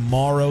play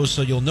tomorrow,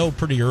 so you'll know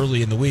pretty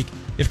early in the week.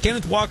 If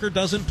Kenneth Walker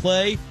doesn't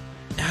play,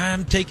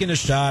 I'm taking a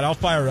shot. I'll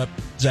fire up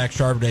Zach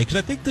Charbonnet because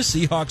I think the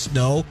Seahawks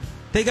know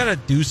they got to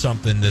do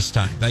something this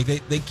time.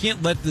 They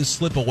can't let this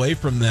slip away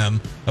from them.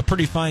 A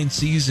pretty fine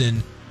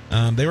season.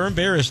 They were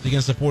embarrassed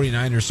against the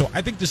 49ers, so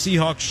I think the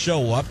Seahawks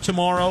show up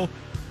tomorrow.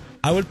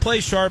 I would play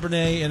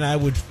Charbonnet, and I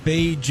would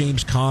fade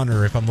James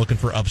Conner if I'm looking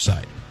for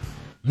upside.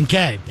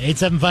 Okay,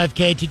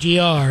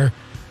 875-KTGR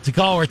to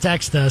call or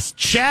text us.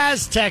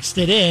 Chaz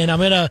texted in. I'm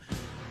going to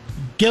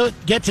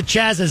get to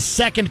Chaz's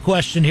second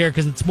question here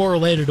because it's more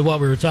related to what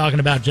we were talking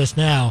about just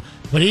now.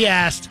 But he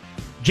asked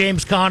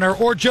James Conner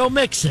or Joe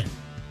Mixon.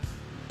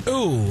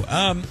 Ooh,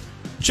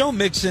 Joe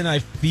Mixon, I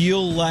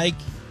feel like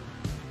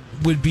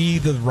would be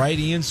the right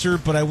answer,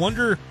 but I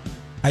wonder,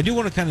 I do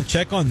want to kind of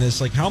check on this.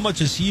 How much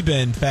has he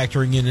been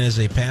factoring in as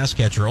a pass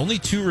catcher? Only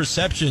 2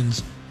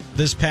 receptions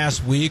this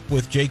past week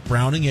with Jake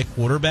Browning at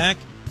quarterback.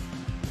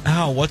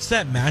 What's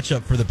that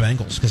matchup for the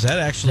Bengals? Because that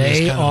actually is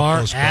kind of a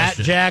close at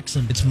question.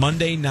 Jacksonville. It's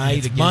Monday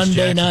night against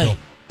Monday Jacksonville. night.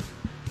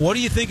 What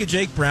do you think of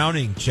Jake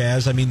Browning,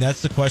 Chaz? I mean,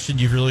 that's the question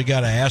you've really got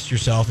to ask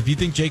yourself. If you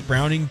think Jake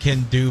Browning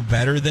can do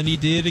better than he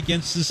did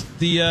against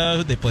they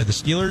play the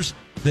Steelers,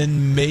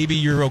 then maybe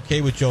you're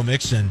okay with Joe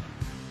Mixon.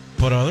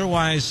 But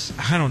otherwise,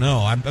 I don't know.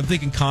 I'm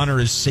thinking Connor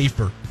is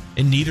safer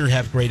and neither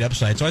have great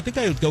upside. So I think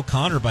I would go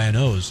Connor by a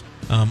nose,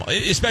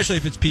 especially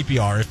if it's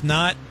PPR. If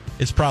not,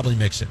 it's probably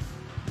Mixon.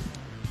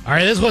 All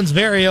right, this one's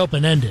very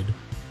open-ended.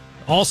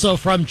 Also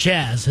from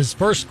Chaz, his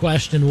first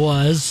question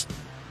was,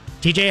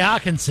 TJ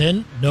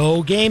Hawkinson,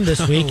 no game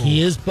this week.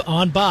 He is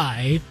on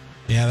bye.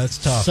 Yeah, that's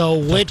tough.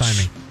 So tough which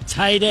timing.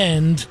 tight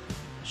end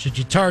should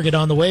you target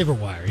on the waiver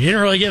wire? He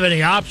didn't really give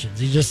any options.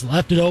 He just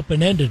left it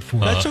open-ended for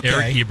That's okay.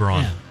 Eric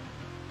Ebron. Yeah.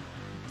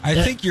 I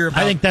think you're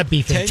about I think that'd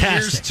be 10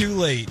 fantastic. years too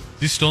late.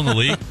 Is he still in the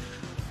league?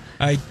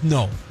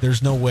 No,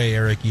 there's no way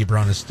Eric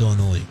Ebron is still in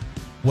the league.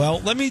 Well,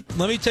 let me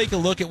take a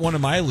look at one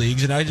of my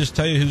leagues, and I just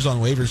tell you who's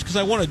on waivers because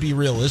I want to be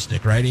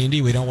realistic, right,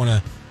 Andy? We don't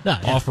want to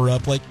offer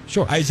up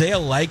sure. Isaiah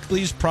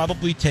Likely's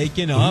probably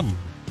taken up.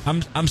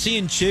 I'm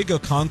seeing Chig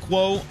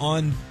Okonkwo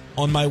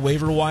on my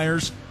waiver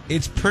wires.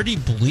 It's pretty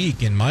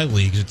bleak in my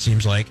leagues. It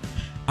seems like.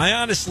 I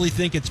honestly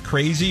think it's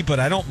crazy, but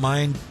I don't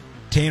mind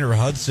Tanner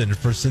Hudson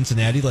for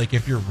Cincinnati. Like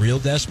if you're real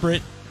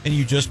desperate and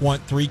you just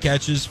want 3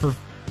 catches for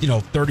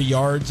 30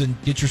 yards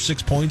and get your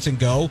 6 points and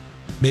go,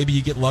 maybe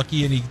you get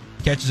lucky and he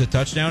catches a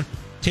touchdown.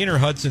 Tanner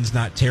Hudson's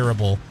not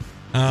terrible,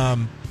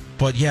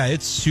 but yeah,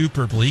 it's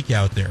super bleak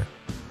out there.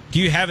 Do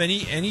you have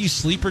any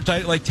sleeper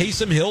type like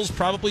Taysom Hill's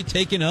probably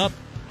taken up?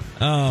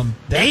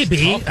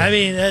 Maybe. Tough. I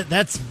mean,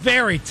 that's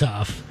very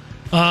tough.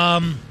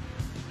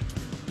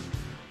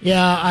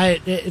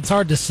 It's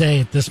hard to say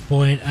at this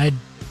point. I'd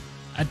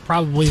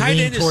probably tight lean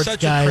end towards is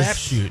such guys. a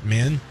crapshoot,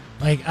 man.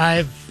 Like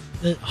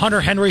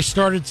Hunter Henry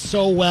started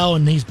so well,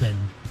 and he's been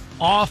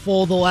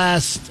awful the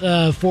last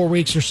 4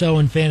 weeks or so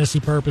in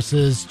fantasy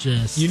purposes.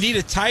 Just you need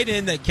a tight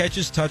end that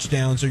catches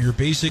touchdowns, or you're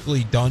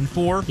basically done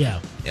for. Yeah,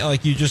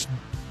 like you just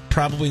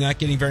probably not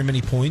getting very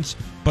many points.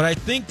 But I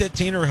think that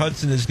Tanner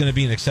Hudson is going to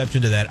be an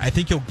exception to that. I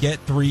think he'll get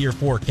 3 or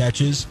 4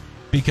 catches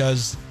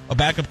because a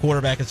backup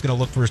quarterback is going to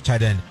look for his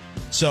tight end.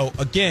 So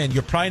again,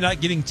 you're probably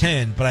not getting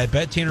 10, but I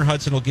bet Tanner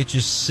Hudson will get you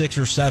 6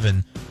 or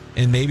 7,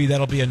 and maybe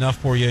that'll be enough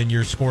for you in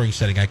your scoring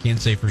setting. I can't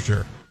say for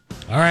sure.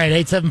 All right,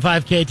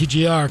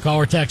 875-KTGR. Call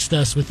or text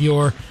us with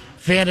your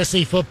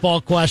fantasy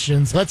football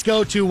questions. Let's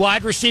go to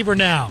wide receiver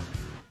now.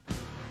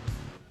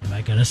 Am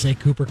I going to say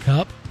Cooper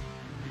Kupp?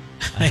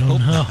 I don't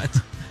know.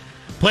 Not.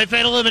 Play,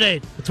 fade,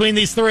 eliminate between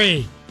these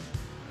 3.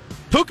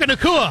 Puka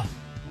Nacua.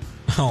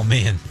 Oh,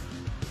 man.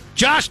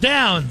 Josh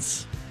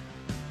Downs.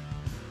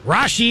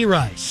 Rashee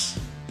Rice.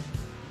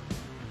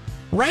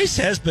 Rice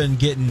has been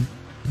getting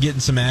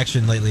some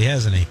action lately,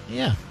 hasn't he?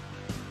 Yeah.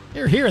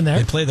 They're here and there.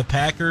 They play the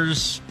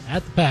Packers.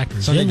 At the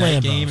Packers. Sunday in night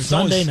Lambeau. game.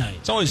 Sunday night.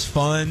 It's always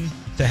fun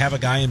to have a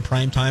guy in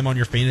prime time on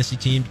your fantasy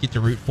team to get to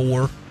root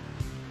for.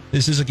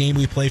 This is a game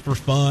we play for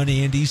fun,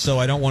 Andy, so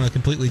I don't want to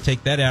completely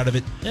take that out of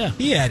it. Yeah.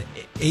 He had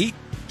 8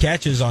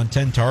 catches on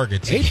 10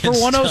 targets. 8 for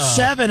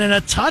 107 and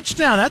a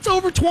touchdown. That's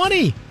over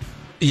 20.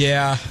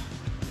 Yeah.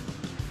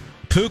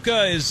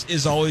 Puka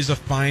is always a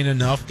fine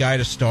enough guy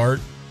to start,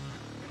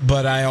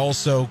 but I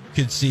also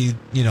could see,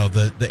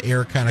 the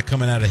air kind of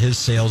coming out of his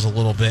sails a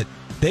little bit.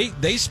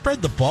 They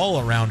spread the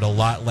ball around a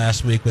lot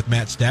last week with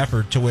Matt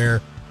Stafford to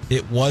where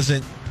it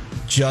wasn't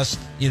just,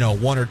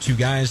 1 or 2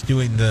 guys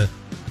doing the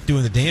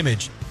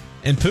damage.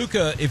 And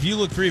Puka, if you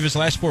look 3 of his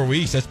last 4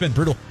 weeks, that's been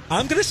brutal.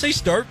 I'm going to say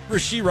start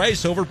Rashee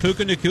Rice over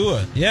Puka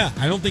Nacua. Yeah,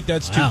 I don't think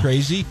that's too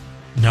crazy.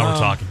 Now we're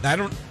talking. I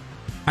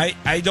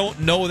don't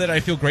know that I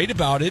feel great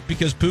about it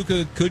because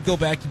Puka could go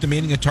back to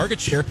demanding a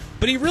target share,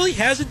 but he really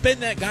hasn't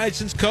been that guy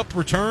since Kupp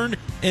returned.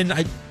 And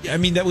I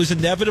mean, that was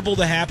inevitable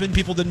to happen.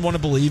 People didn't want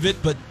to believe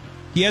it, but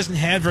he hasn't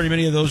had very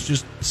many of those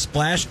just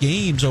splash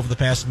games over the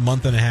past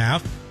month and a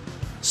half.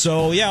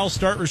 So, yeah, I'll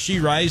start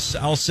Rashee Rice.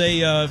 I'll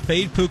say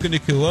fade Puka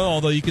Nacua,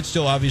 although you could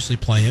still obviously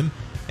play him.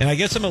 And I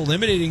guess I'm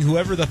eliminating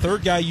whoever the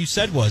third guy you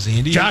said was,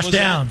 Andy. Josh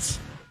Downs.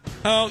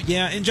 Oh,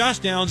 yeah, and Josh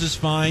Downs is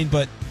fine,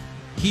 but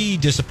he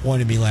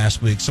disappointed me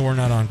last week, so we're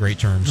not on great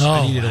terms.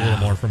 I needed a little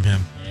more from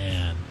him.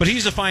 Man. But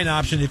he's a fine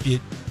option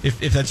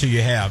if that's who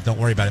you have. Don't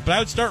worry about it. But I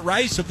would start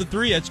Rice of the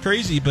 3. That's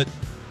crazy, but,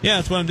 yeah,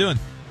 that's what I'm doing.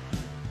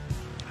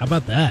 How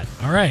about that?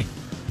 All right.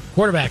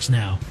 Quarterbacks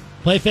now.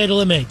 Play, fade,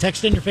 eliminate.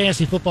 Text in your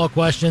fantasy football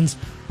questions.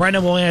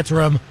 Brendan will answer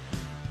them.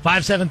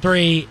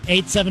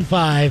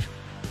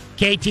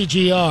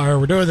 573-875-KTGR.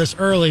 We're doing this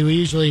early. We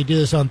usually do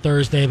this on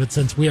Thursday, but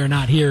since we are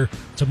not here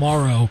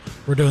tomorrow,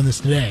 we're doing this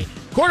today.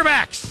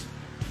 Quarterbacks.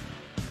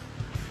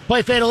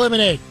 Play, fade,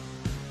 eliminate.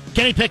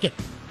 Kenny Pickett.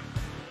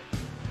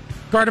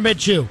 Gardner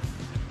Minshew.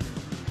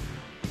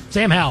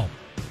 Sam Howell.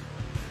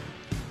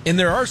 And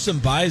there are some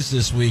buys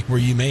this week where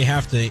you may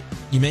have to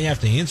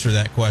answer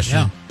that question.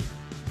 Yeah.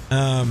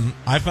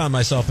 I found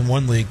myself in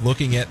one league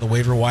looking at the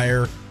waiver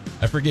wire.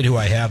 I forget who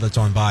I have that's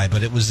on bye,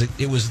 but it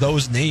was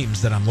those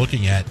names that I'm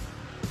looking at.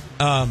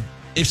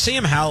 If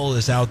Sam Howell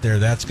is out there,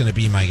 that's going to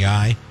be my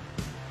guy.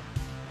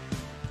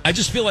 I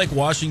just feel like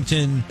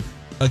Washington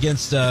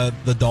against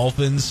the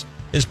Dolphins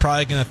is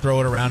probably going to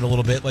throw it around a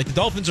little bit. Like, the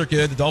Dolphins are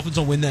good. The Dolphins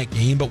will win that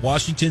game, but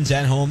Washington's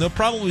at home. They'll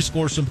probably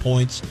score some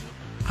points.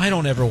 I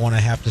don't ever want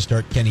to have to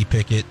start Kenny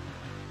Pickett,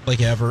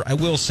 like, ever. I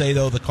will say,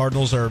 though, the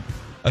Cardinals are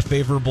a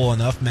favorable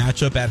enough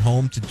matchup at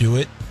home to do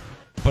it.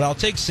 But I'll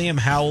take Sam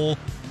Howell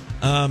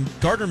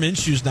Gardner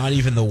Minshew's not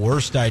even the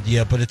worst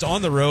idea, but it's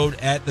on the road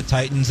at the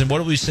Titans. And what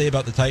do we say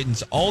about the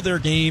Titans? All their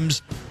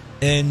games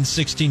end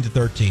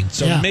 16-13.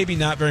 So maybe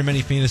not very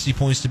many fantasy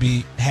points to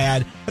be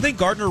had. I think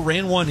Gardner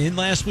ran one in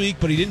last week,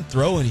 but he didn't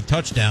throw any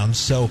touchdowns.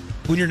 So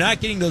when you're not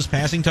getting those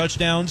passing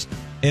touchdowns,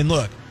 and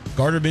look,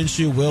 Gardner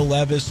Minshew, Will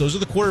Levis, those are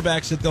the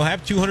quarterbacks that they'll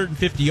have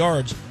 250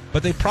 yards,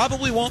 but they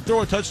probably won't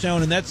throw a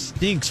touchdown, and that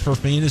stinks for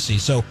fantasy.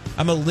 So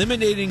I'm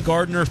eliminating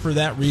Gardner for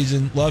that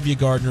reason. Love you,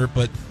 Gardner,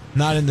 but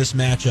not in this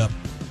matchup.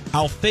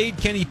 I'll fade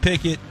Kenny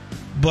Pickett,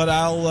 but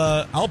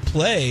I'll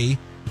play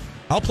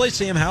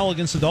Sam Howell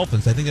against the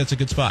Dolphins. I think that's a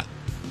good spot.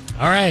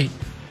 All right.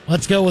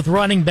 Let's go with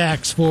running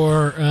backs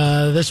for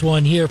this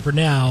one here for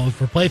now.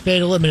 For Play,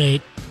 Fade,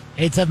 Eliminate,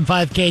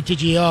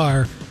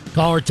 875-KTGR.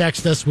 Call or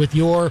text us with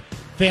your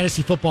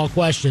fantasy football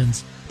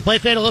questions. Play,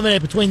 Fade,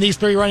 Eliminate between these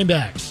three running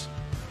backs.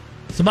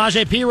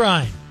 Samaje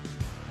Perine.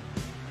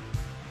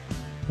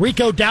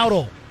 Rico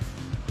Dowdle.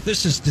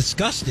 This is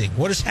disgusting.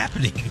 What is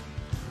happening?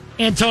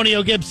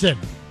 Antonio Gibson.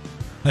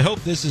 I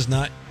hope this is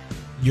not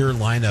your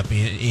lineup,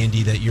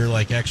 Andy, that you're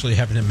like actually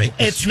having to make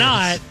this It's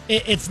not.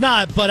 It's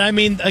not. But I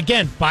mean,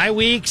 again, bye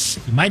weeks.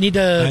 You might need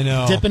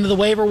to dip into the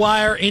waiver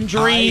wire.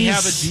 Injuries. I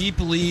have a deep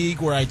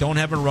league where I don't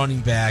have a running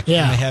back.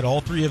 Yeah. And I had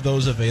all three of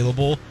those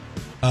available.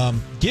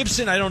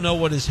 Gibson, I don't know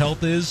what his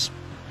health is.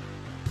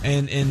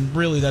 And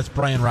really, that's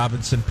Brian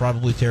Robinson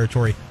probably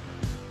territory.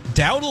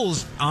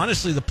 Dowdle's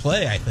honestly the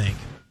play, I think,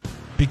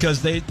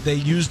 because they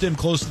used him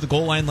close to the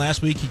goal line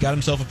last week. He got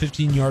himself a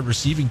 15-yard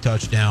receiving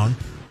touchdown.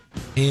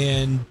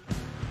 And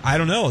I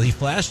don't know, he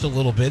flashed a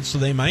little bit, so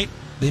they might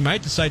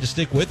decide to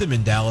stick with him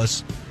in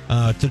Dallas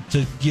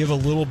to give a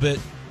little bit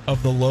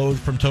of the load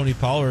from Tony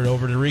Pollard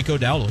over to Rico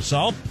Dowdle.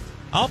 So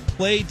I'll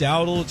play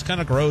Dowdle. It's kind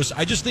of gross.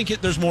 I just think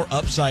there's more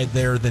upside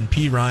there than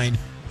Perine,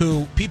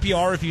 who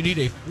PPR, if you need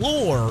a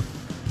floor,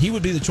 he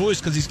would be the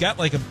choice because he's got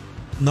like a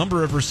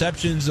number of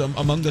receptions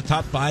among the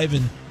top 5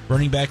 in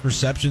running back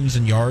receptions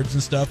and yards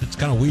and stuff. It's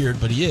kind of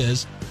weird, but he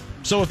is.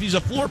 So if he's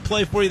a floor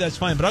play for you, that's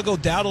fine. But I'll go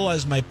Dowdle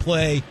as my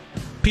play.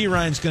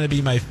 Perine's going to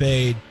be my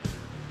fade.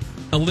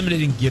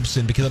 Eliminating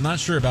Gibson because I'm not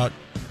sure about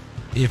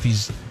if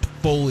he's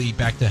fully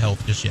back to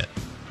health just yet.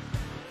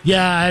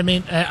 Yeah, I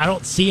mean, I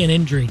don't see an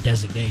injury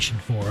designation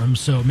for him,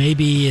 so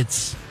maybe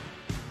he's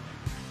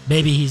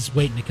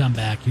waiting to come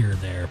back here or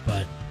there.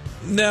 But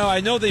no, I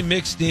know they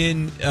mixed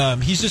in.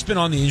 He's just been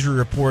on the injury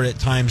report at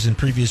times in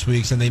previous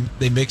weeks, and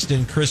they mixed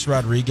in Chris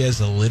Rodriguez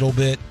a little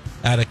bit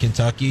out of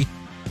Kentucky.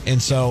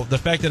 And so the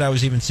fact that I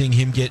was even seeing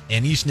him get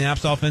any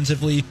snaps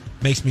offensively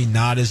makes me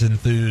not as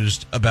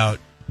enthused about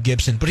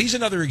Gibson. But he's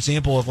another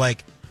example of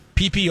like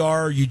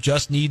PPR, you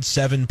just need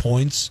 7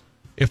 points.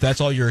 If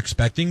that's all you're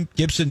expecting,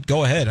 Gibson,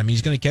 go ahead. I mean,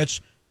 he's going to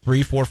catch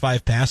 3, 4,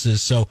 5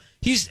 passes. So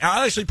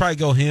I'll actually probably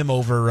go him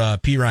over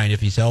Perine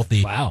if he's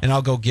healthy. Wow. And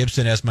I'll go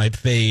Gibson as my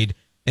fade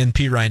and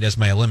Perine as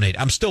my eliminate.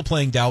 I'm still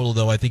playing Dowdle,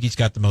 though. I think he's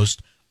got the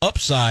most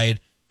upside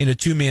in a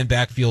 2-man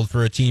backfield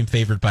for a team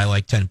favored by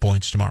like 10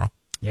 points tomorrow.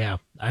 Yeah,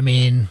 I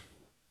mean,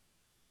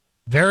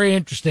 very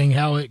interesting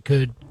how it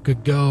could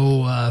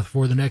go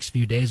for the next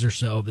few days or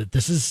so. But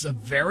this is a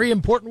very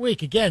important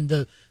week. Again,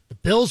 the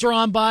Bills are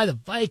on bye, the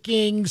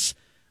Vikings,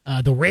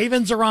 the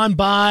Ravens are on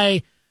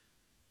bye,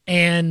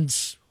 and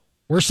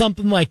we're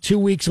something like 2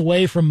 weeks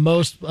away from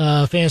most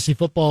fantasy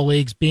football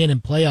leagues being in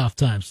playoff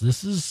time. So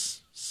this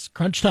is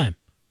crunch time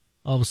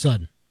all of a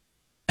sudden.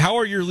 How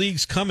are your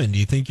leagues coming? Do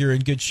you think you're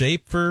in good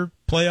shape for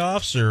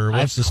playoffs, or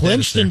what's the I've status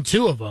clinched there? in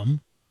 2 of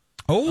them.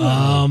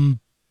 Oh,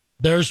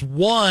 there's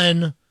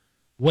one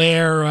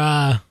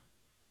where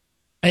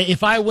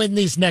if I win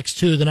these next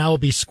 2, then I will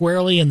be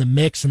squarely in the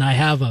mix, and I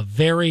have a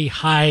very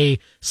high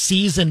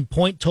season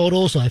point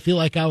total, so I feel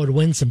like I would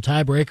win some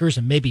tiebreakers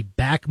and maybe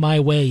back my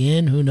way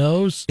in. Who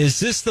knows?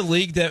 Is this the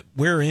league that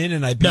we're in,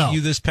 and I beat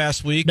you this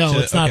past week? No,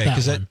 it's not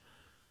that one.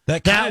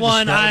 That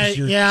one,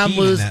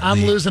 I'm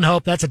losing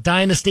hope. That's a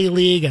dynasty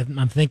league.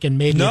 I'm thinking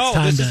maybe it's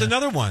time this is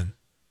another one.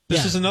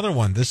 This is another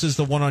one. This is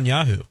the one on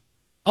Yahoo.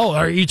 Oh,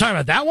 are you talking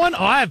about that one?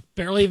 Oh, I've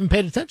barely even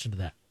paid attention to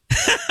that.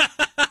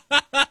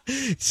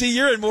 See,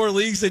 you're in more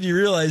leagues than you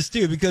realize,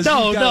 too, because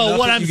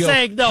what I'm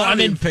saying, I'm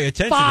in pay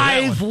attention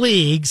 5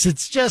 leagues.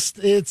 It's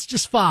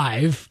just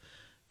 5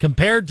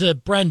 compared to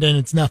Brendan.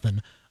 It's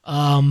nothing.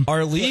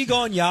 Our league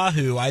on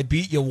Yahoo, I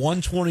beat you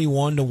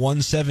 121 to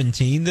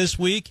 117 this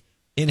week,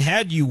 and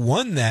had you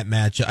won that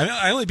matchup,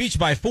 I only beat you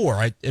by 4.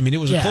 I mean, it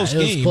was a close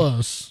game. It was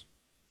close.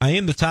 I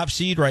am the top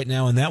seed right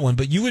now in that one,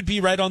 but you would be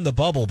right on the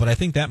bubble. But I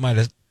think that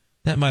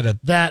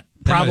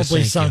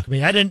probably sunk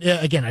me. I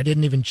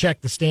didn't even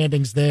check the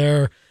standings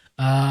there.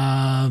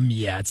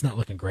 It's not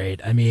looking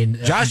great. I mean,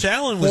 Josh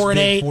Allen was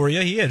 4-8 for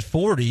you. He had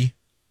 40.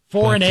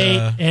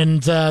 4-8,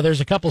 and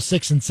there's a couple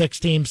 6-6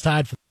 teams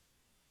tied for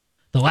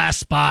the last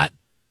spot.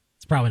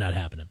 It's probably not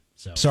happening.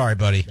 So sorry,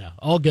 buddy. No,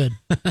 all good.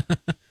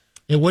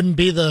 It wouldn't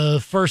be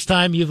the first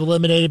time you've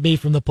eliminated me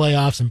from the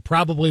playoffs, and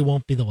probably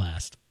won't be the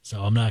last.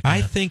 So I'm not.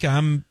 I think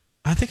I'm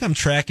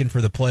tracking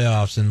for the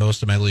playoffs in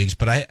most of my leagues,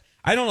 but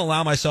I don't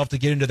allow myself to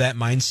get into that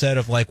mindset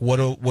of like, what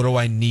do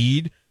I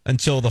need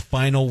until the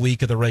final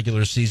week of the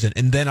regular season,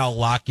 and then I'll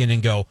lock in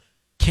and go,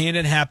 can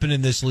it happen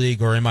in this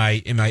league, or am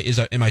I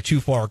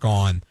too far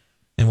gone?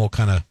 And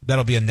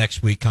that'll be a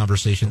next week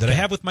conversation that I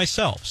have with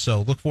myself.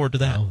 So look forward to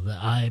that. Oh,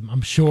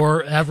 I'm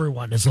sure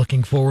everyone is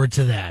looking forward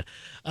to that.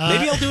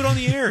 Maybe I'll do it on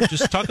the air.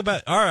 Just talk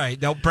about. All right,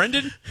 now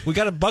Brendan, we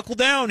got to buckle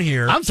down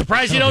here. I'm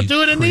surprised you don't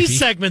do it in these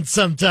segments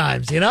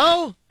sometimes.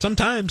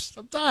 Sometimes.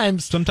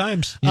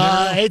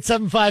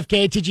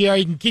 875-KTGR.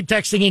 You can keep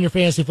texting in your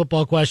fantasy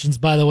football questions.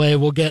 By the way,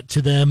 we'll get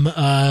to them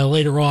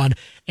later on.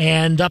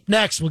 And up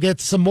next, we'll get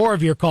to some more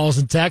of your calls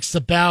and texts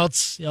about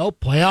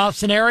playoff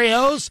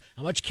scenarios.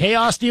 How much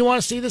chaos do you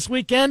want to see this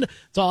weekend?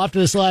 It's all after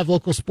this live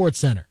local sports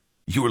center.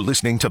 You're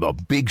listening to the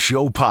Big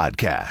Show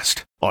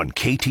podcast on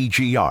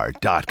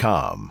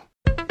KTGR.com.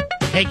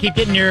 Hey, keep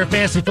getting your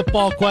fantasy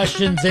football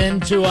questions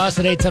into us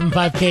at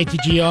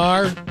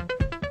 875-KTGR.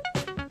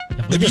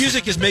 The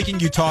music is making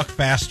you talk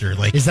faster.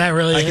 Like, is that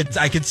really?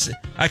 I could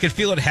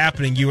feel it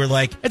happening. You were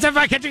like, "It's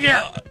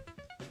 875-KTGR."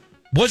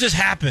 What just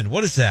happened?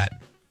 What is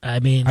that? I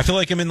mean, I feel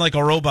like I'm in like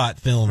a robot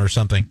film or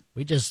something.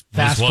 We just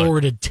fast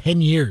forwarded 10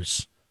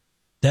 years.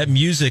 That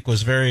music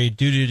was very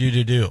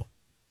do.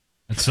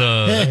 That's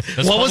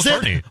what was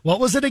it? What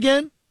was it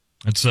again?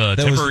 It's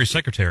temporary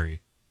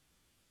secretary.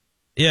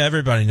 Yeah,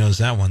 everybody knows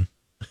that one.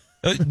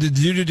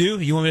 Do.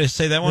 You want me to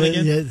say that one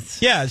again?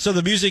 Yes. Yeah. So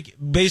the music,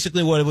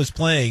 basically, what it was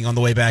playing on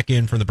the way back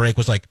in from the break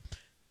was like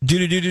do.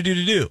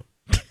 It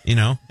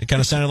kind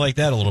of sounded like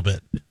that a little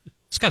bit.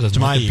 This guy doesn't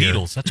like the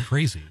Beatles. That's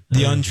crazy.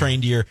 The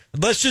untrained ear.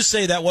 Let's just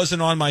say that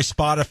wasn't on my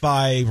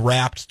Spotify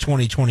Wrapped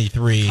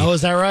 2023. Oh,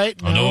 is that right?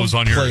 Oh, no, it was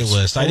on yours.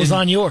 Playlist. It was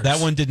on yours. That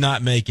one did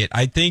not make it.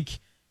 I think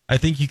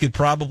you could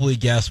probably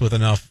guess with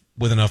enough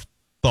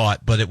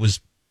thought, but it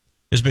was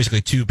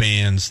basically two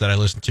bands that I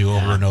listened to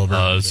over and over.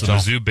 It's a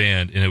Mizzou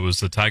band, and it was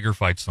the Tiger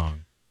Fight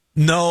song.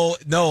 No.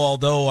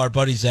 Although our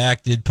buddy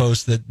Zach did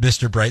post that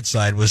Mr.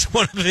 Brightside was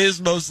one of his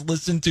most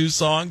listened to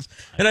songs,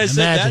 and I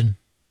said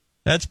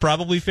that's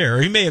probably fair.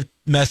 Or he may have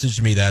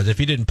messaged me that. If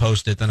he didn't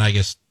post it, then I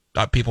guess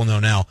people know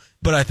now.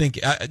 But I think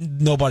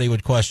nobody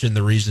would question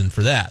the reason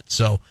for that.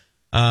 So,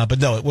 but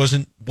no, it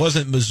wasn't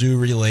Mizzou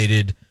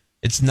related.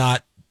 It's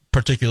not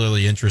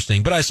particularly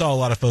interesting. But I saw a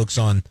lot of folks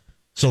on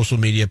social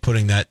media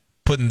putting their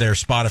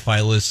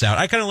Spotify lists out.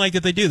 I kind of like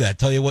that they do that.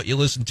 Tell you what you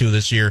listened to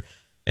this year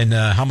and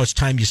how much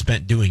time you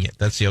spent doing it.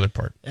 That's the other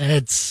part.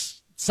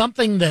 It's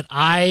something that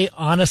I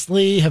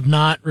honestly have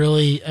not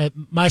really.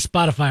 My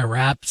Spotify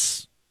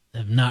Wraps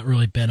have not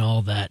really been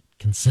all that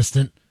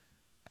consistent.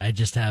 I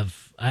just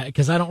have,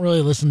 because I don't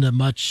really listen to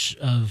much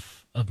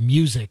of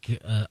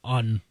music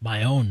on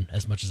my own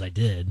as much as I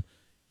did,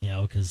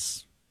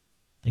 because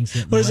things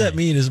get in the What does way. that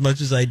mean, as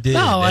much as I did?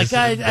 No, like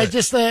I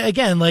just,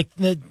 again, like,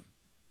 I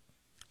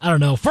don't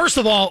know. First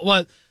of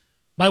all,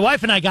 my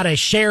wife and I got a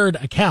shared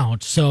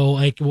account, so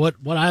like what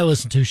I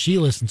listen to, she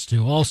listens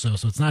to also,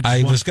 so it's not just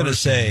I one was going to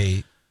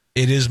say,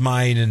 it is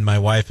mine and my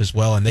wife as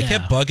well, and they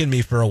kept bugging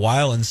me for a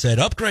while and said,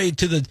 upgrade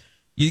to the,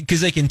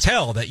 because they can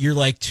tell that you're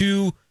like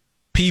two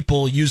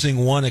people using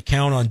one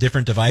account on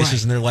different devices,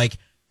 right. And they're like,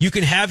 you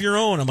can have your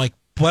own. I'm like,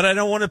 but I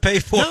don't want to pay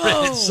for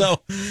it.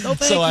 So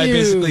I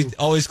basically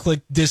always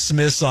click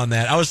dismiss on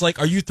that. I was like,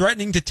 are you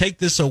threatening to take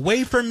this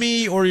away from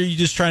me, or are you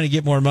just trying to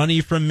get more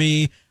money from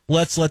me?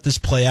 Let's let this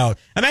play out.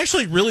 I'm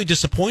actually really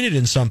disappointed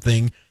in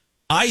something.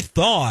 I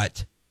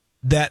thought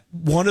that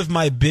one of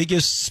my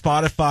biggest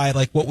Spotify,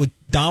 like what would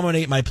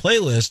dominate my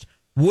playlist,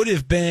 would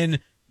have been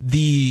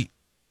the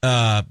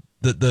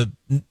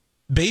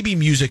baby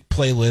music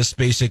playlist,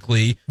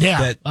 basically.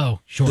 Yeah.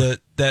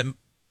 That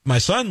my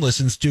son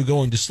listens to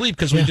going to sleep,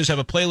 because we just have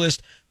a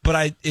playlist,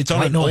 but it's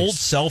on old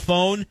cell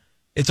phone.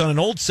 It's on an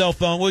old cell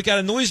phone. We got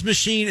a noise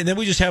machine, and then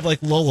we just have like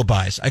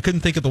lullabies. I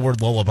couldn't think of the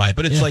word lullaby,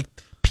 but it's like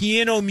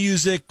piano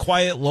music,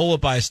 quiet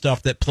lullaby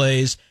stuff that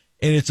plays,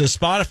 and it's a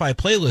Spotify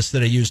playlist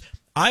that I use.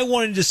 I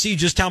wanted to see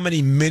just how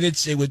many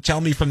minutes it would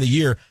tell me from the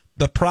year.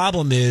 The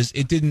problem is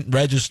it didn't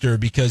register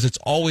because it's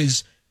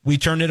always, we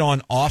turn it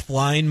on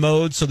offline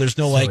mode, so there's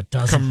no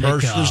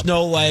commercial, there's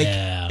no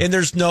and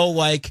there's no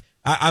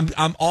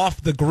I'm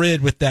off the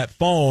grid with that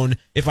phone.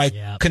 If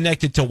I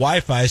connect it to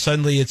Wi-Fi,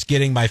 suddenly it's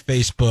getting my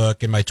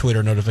Facebook and my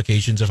Twitter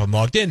notifications if I'm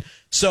logged in.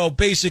 So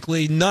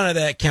basically, none of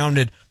that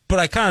counted. But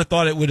I kind of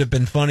thought it would have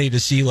been funny to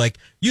see, like,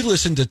 you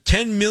listen to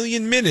 10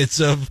 million minutes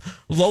of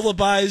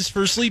lullabies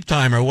for sleep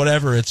time or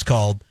whatever it's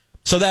called.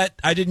 So that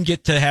I didn't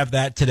get to have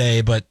that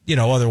today, but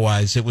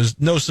otherwise it was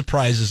no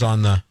surprises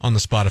on the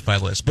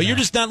Spotify list. But you're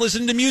just not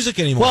listening to music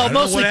anymore. Well,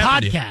 mostly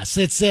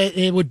podcasts.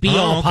 It would be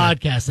all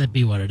podcasts. That'd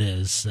be what it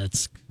is.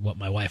 That's what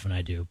my wife and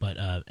I do. But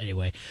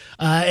anyway,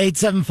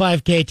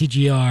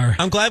 875-KTGR.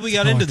 I'm glad we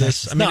got into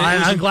this. I mean,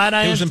 I'm glad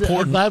it was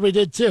important. I'm glad we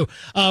did too.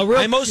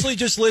 I mostly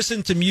just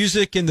listen to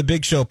music and the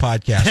Big Show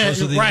podcast.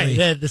 Those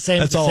are the same.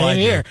 That's all same I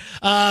here.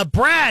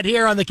 Brad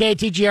here on the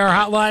KTGR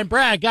hotline.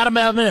 Brad, got him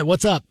a minute.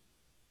 What's up?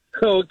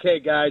 Okay,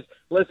 guys.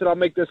 Listen, I'll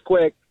make this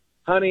quick.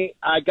 Honey,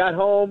 I got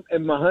home,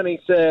 and my honey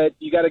said,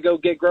 you got to go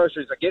get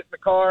groceries. I get in the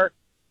car,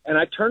 and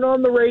I turn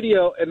on the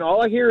radio, and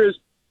all I hear is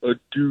a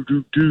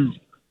do-do-do.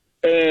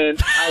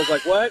 And I was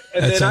like, what?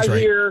 And then I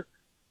hear,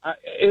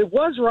 it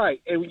was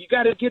right. And you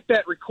got to get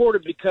that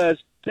recorded, because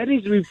that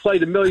needs to be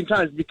played a million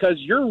times because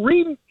your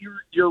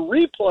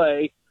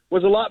replay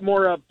was a lot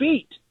more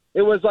upbeat.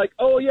 It was like,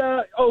 oh,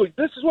 yeah, oh,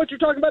 this is what you're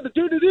talking about, the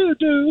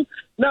do-do-do-do.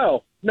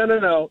 No.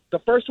 The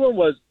first one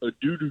was a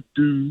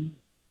do-do-do.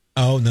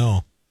 Oh,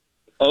 no.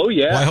 Oh,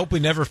 yeah. Well, I hope we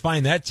never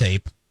find that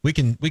tape. We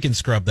can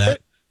scrub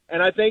that.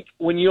 And I think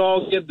when you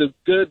all give the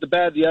good, the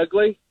bad, the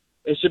ugly,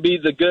 it should be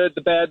the good,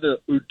 the bad, the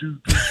do-do-do.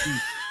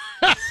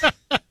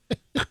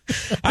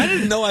 I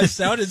didn't know I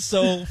sounded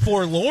so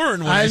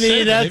forlorn when I said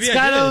mean, that.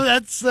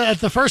 that's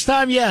the first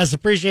time, yes.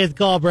 Appreciate the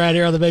call, Brad,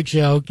 here on the Big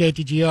Show,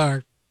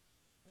 KTGR.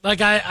 Like,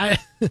 I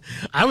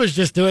was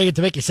just doing it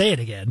to make you say it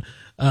again.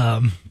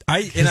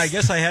 I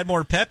guess I had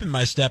more pep in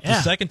my step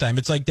the second time.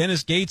 It's like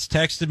Dennis Gates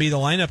texted me the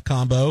lineup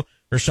combo,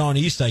 or Sean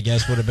East, I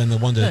guess, would have been the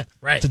one to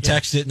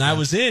text it, and I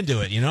was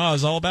into it. I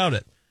was all about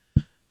it.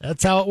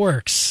 That's how it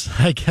works,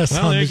 I guess,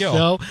 well, on there the you go.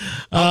 show.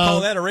 I'll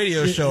call that a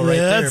radio show right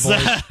there, boys.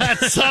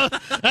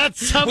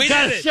 That's some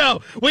kind of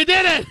show. We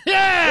did it!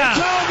 Yeah!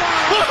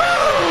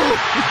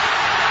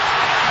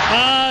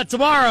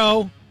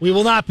 Tomorrow, we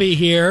will not be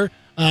here.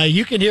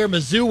 You can hear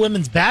Mizzou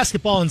women's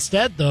basketball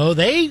instead, though.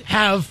 They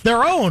have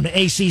their own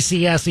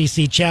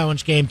ACC-SEC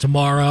challenge game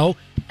tomorrow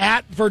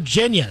at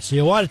Virginia. So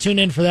you'll want to tune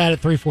in for that at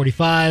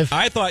 3:45.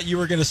 I thought you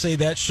were going to say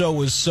that show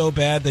was so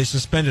bad they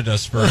suspended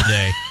us for a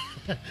day.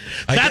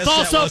 That's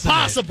also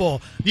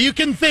possible. You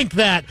can think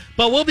that.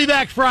 But we'll be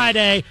back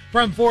Friday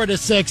from 4 to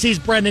 6. He's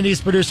Brendan.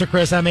 He's producer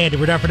Chris. I'm Andy.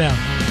 We're done for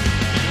now.